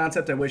that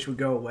concept I wish would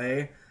go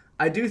away.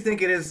 I do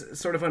think it is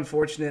sort of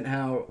unfortunate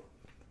how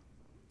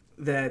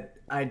that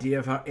idea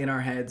of in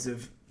our heads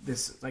of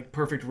this like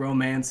perfect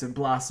romance of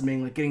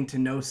blossoming, like getting to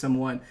know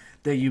someone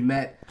that you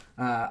met.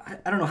 I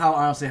don't know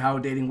how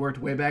dating worked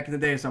way back in the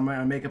day, so I'm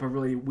gonna make up a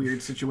really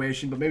weird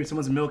situation. But maybe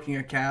someone's milking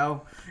a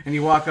cow, and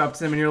you walk up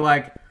to them and you're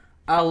like,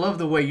 "I love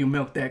the way you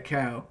milk that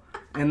cow,"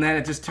 and then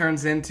it just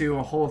turns into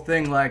a whole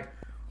thing like,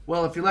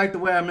 "Well, if you like the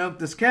way I milk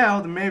this cow,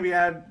 then maybe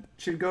I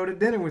should go to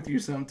dinner with you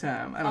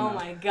sometime." I don't know. Oh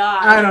my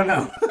god. I don't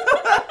know.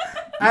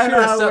 I should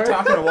have stopped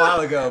talking a while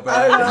ago,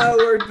 I don't know but how it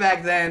worked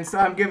back then, so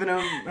I'm giving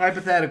them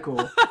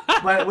hypothetical.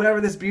 But whatever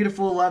this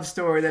beautiful love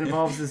story that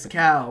involves this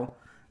cow,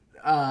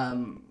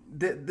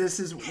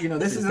 this is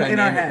this is in our dynamic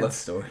love heads.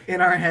 story.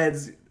 In our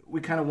heads, we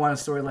kind of want a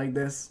story like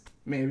this,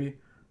 maybe,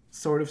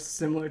 sort of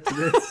similar to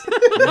this.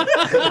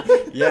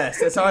 yes,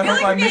 that's how I I feel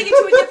hope like I we're gonna meet. get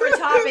to a different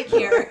topic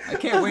here. I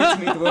can't wait to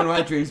meet the one of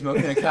my dreams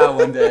milking a cow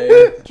one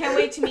day. Can't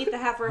wait to meet the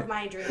heifer of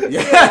my dreams.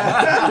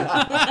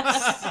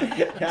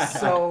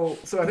 So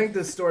I think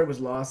this story was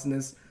lost in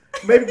this.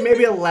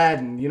 Maybe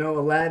Aladdin.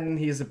 Aladdin.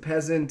 He's a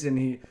peasant, and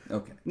he.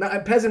 Okay.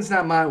 Not peasant's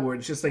not my word.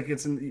 It's just like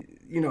it's in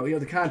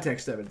the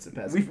context of it. It's a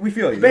peasant. We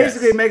feel you.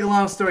 Basically, yes. make a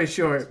long story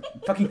short,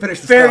 Fucking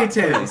finish the fairy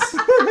stop, tales.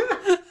 please.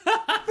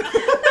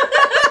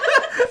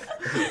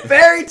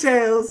 Fairy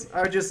tales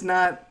are just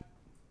not.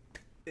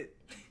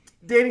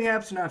 Dating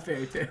apps are not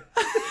fairy tales.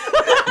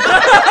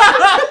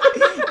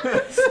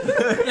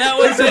 That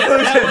was it.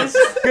 That was,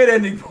 Good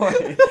ending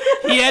point.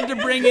 he had to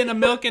bring in a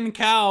milk and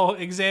cow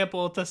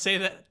example to say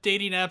that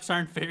dating apps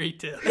aren't fairy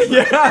tales.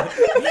 Yeah.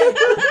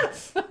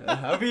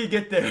 How do you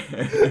get there?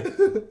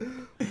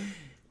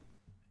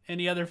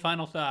 Any other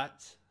final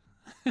thoughts?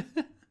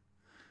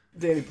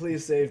 Danny,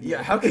 please save me.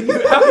 Yeah. How can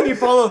you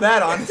follow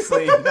that?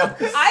 Honestly, no.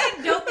 I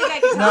don't think I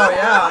can No, tell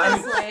yeah, that,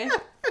 honestly.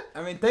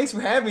 I mean, thanks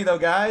for having me, though,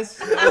 guys.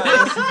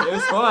 It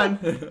was fun.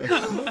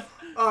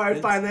 All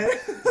right, fine then.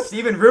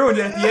 Steven ruined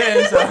it at the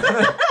end, so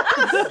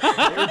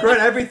I regret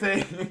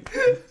everything.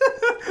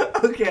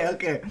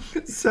 Okay.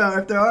 So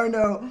if there are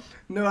no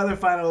other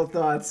final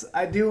thoughts,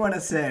 I do want to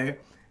say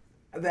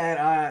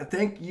that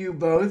thank you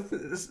both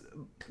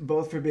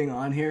for being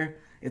on here.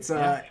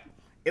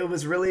 It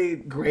was really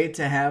great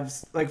to have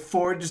like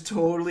 4 just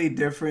totally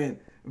different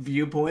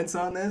viewpoints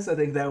on this. I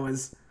think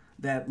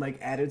that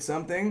added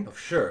something. For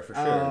sure.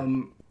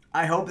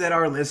 I hope that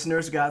our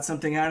listeners got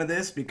something out of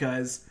this,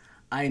 because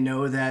I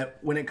know that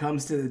when it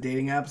comes to the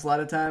dating apps, a lot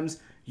of times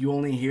you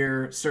only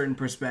hear certain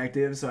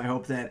perspectives. So I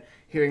hope that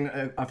hearing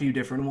a few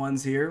different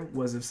ones here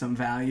was of some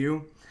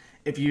value.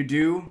 If you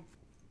do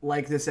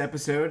like this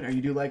episode, or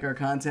you do like our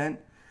content,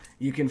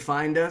 you can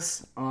find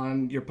us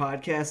on your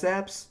podcast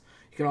apps.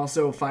 You can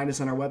also find us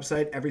on our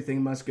website,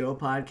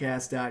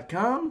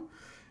 everythingmustgopodcast.com.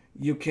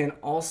 You can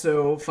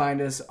also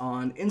find us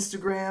on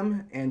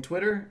Instagram and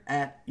Twitter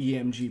at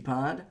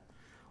EMGPod.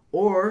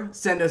 Or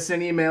send us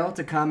an email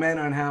to comment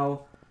on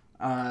how,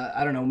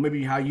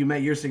 maybe how you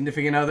met your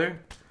significant other.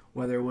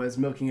 Whether it was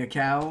milking a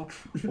cow,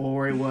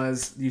 or it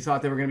was you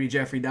thought they were going to be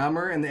Jeffrey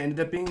Dahmer and they ended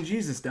up being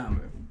Jesus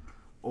Dahmer.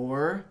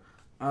 Or,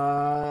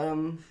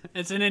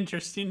 It's an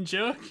interesting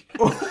joke.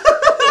 or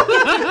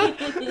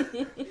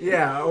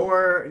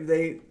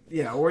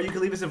you can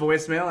leave us a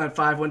voicemail at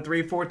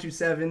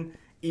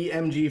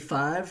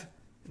 513-427-EMG5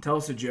 and tell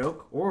us a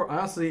joke. Or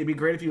honestly, it'd be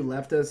great if you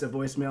left us a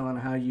voicemail on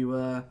how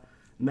you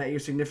met your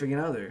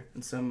significant other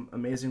in some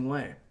amazing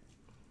way.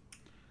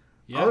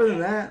 Yeah. Other than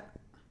that,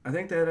 I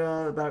think that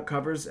about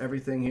covers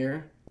everything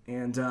here.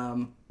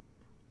 And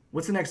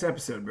what's the next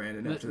episode,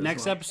 Brandon? The After this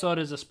next one? episode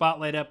is a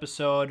spotlight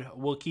episode.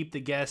 We'll keep the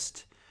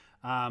guest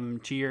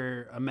to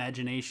your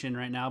imagination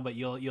right now, but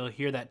you'll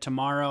hear that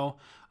tomorrow.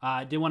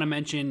 I did want to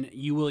mention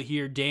you will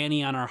hear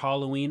Danny on our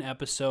Halloween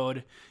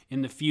episode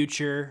in the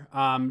future.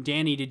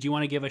 Danny, did you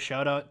want to give a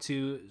shout out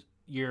to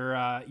your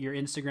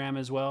Instagram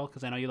as well?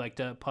 Because I know you like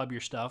to pub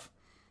your stuff.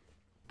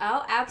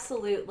 Oh,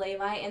 absolutely.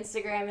 My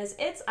Instagram is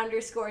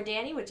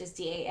its_Danny, which is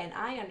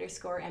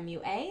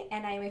DANI_MUA,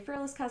 and I am a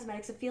Fearless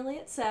Cosmetics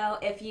affiliate. So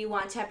if you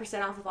want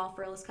 10% off of all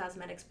Fearless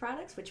Cosmetics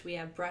products, which we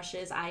have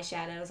brushes,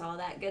 eyeshadows, all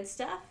that good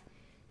stuff,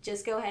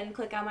 just go ahead and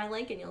click on my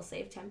link and you'll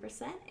save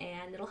 10%,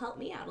 and it'll help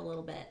me out a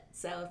little bit.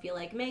 So if you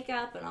like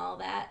makeup and all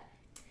that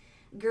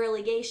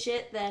girly gay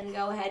shit, then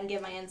go ahead and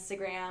give my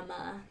Instagram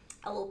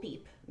a little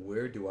peep.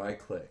 Where do I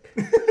click?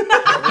 We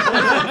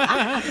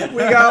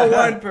got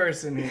one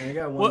person here. I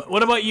got one.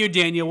 What about you,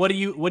 Daniel? What are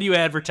you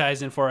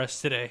advertising for us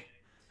today?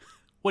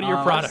 What are your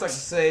I'd products? just like to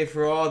say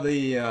for all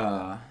the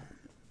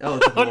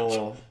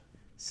eligible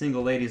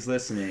single ladies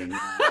listening,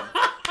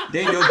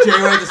 Daniel J.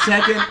 Wright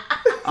II.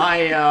 I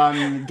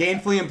am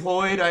gainfully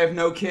employed. I have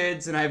no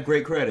kids, and I have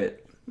great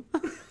credit.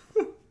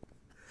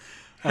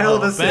 Hell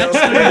of a sales.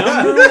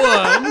 Number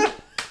one.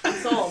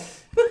 Sold.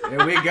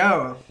 There we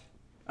go.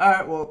 All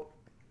right, well,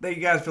 thank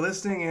you guys for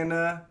listening, and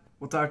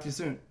we'll talk to you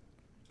soon.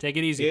 Take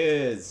it easy.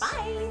 Yes.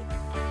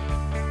 Bye.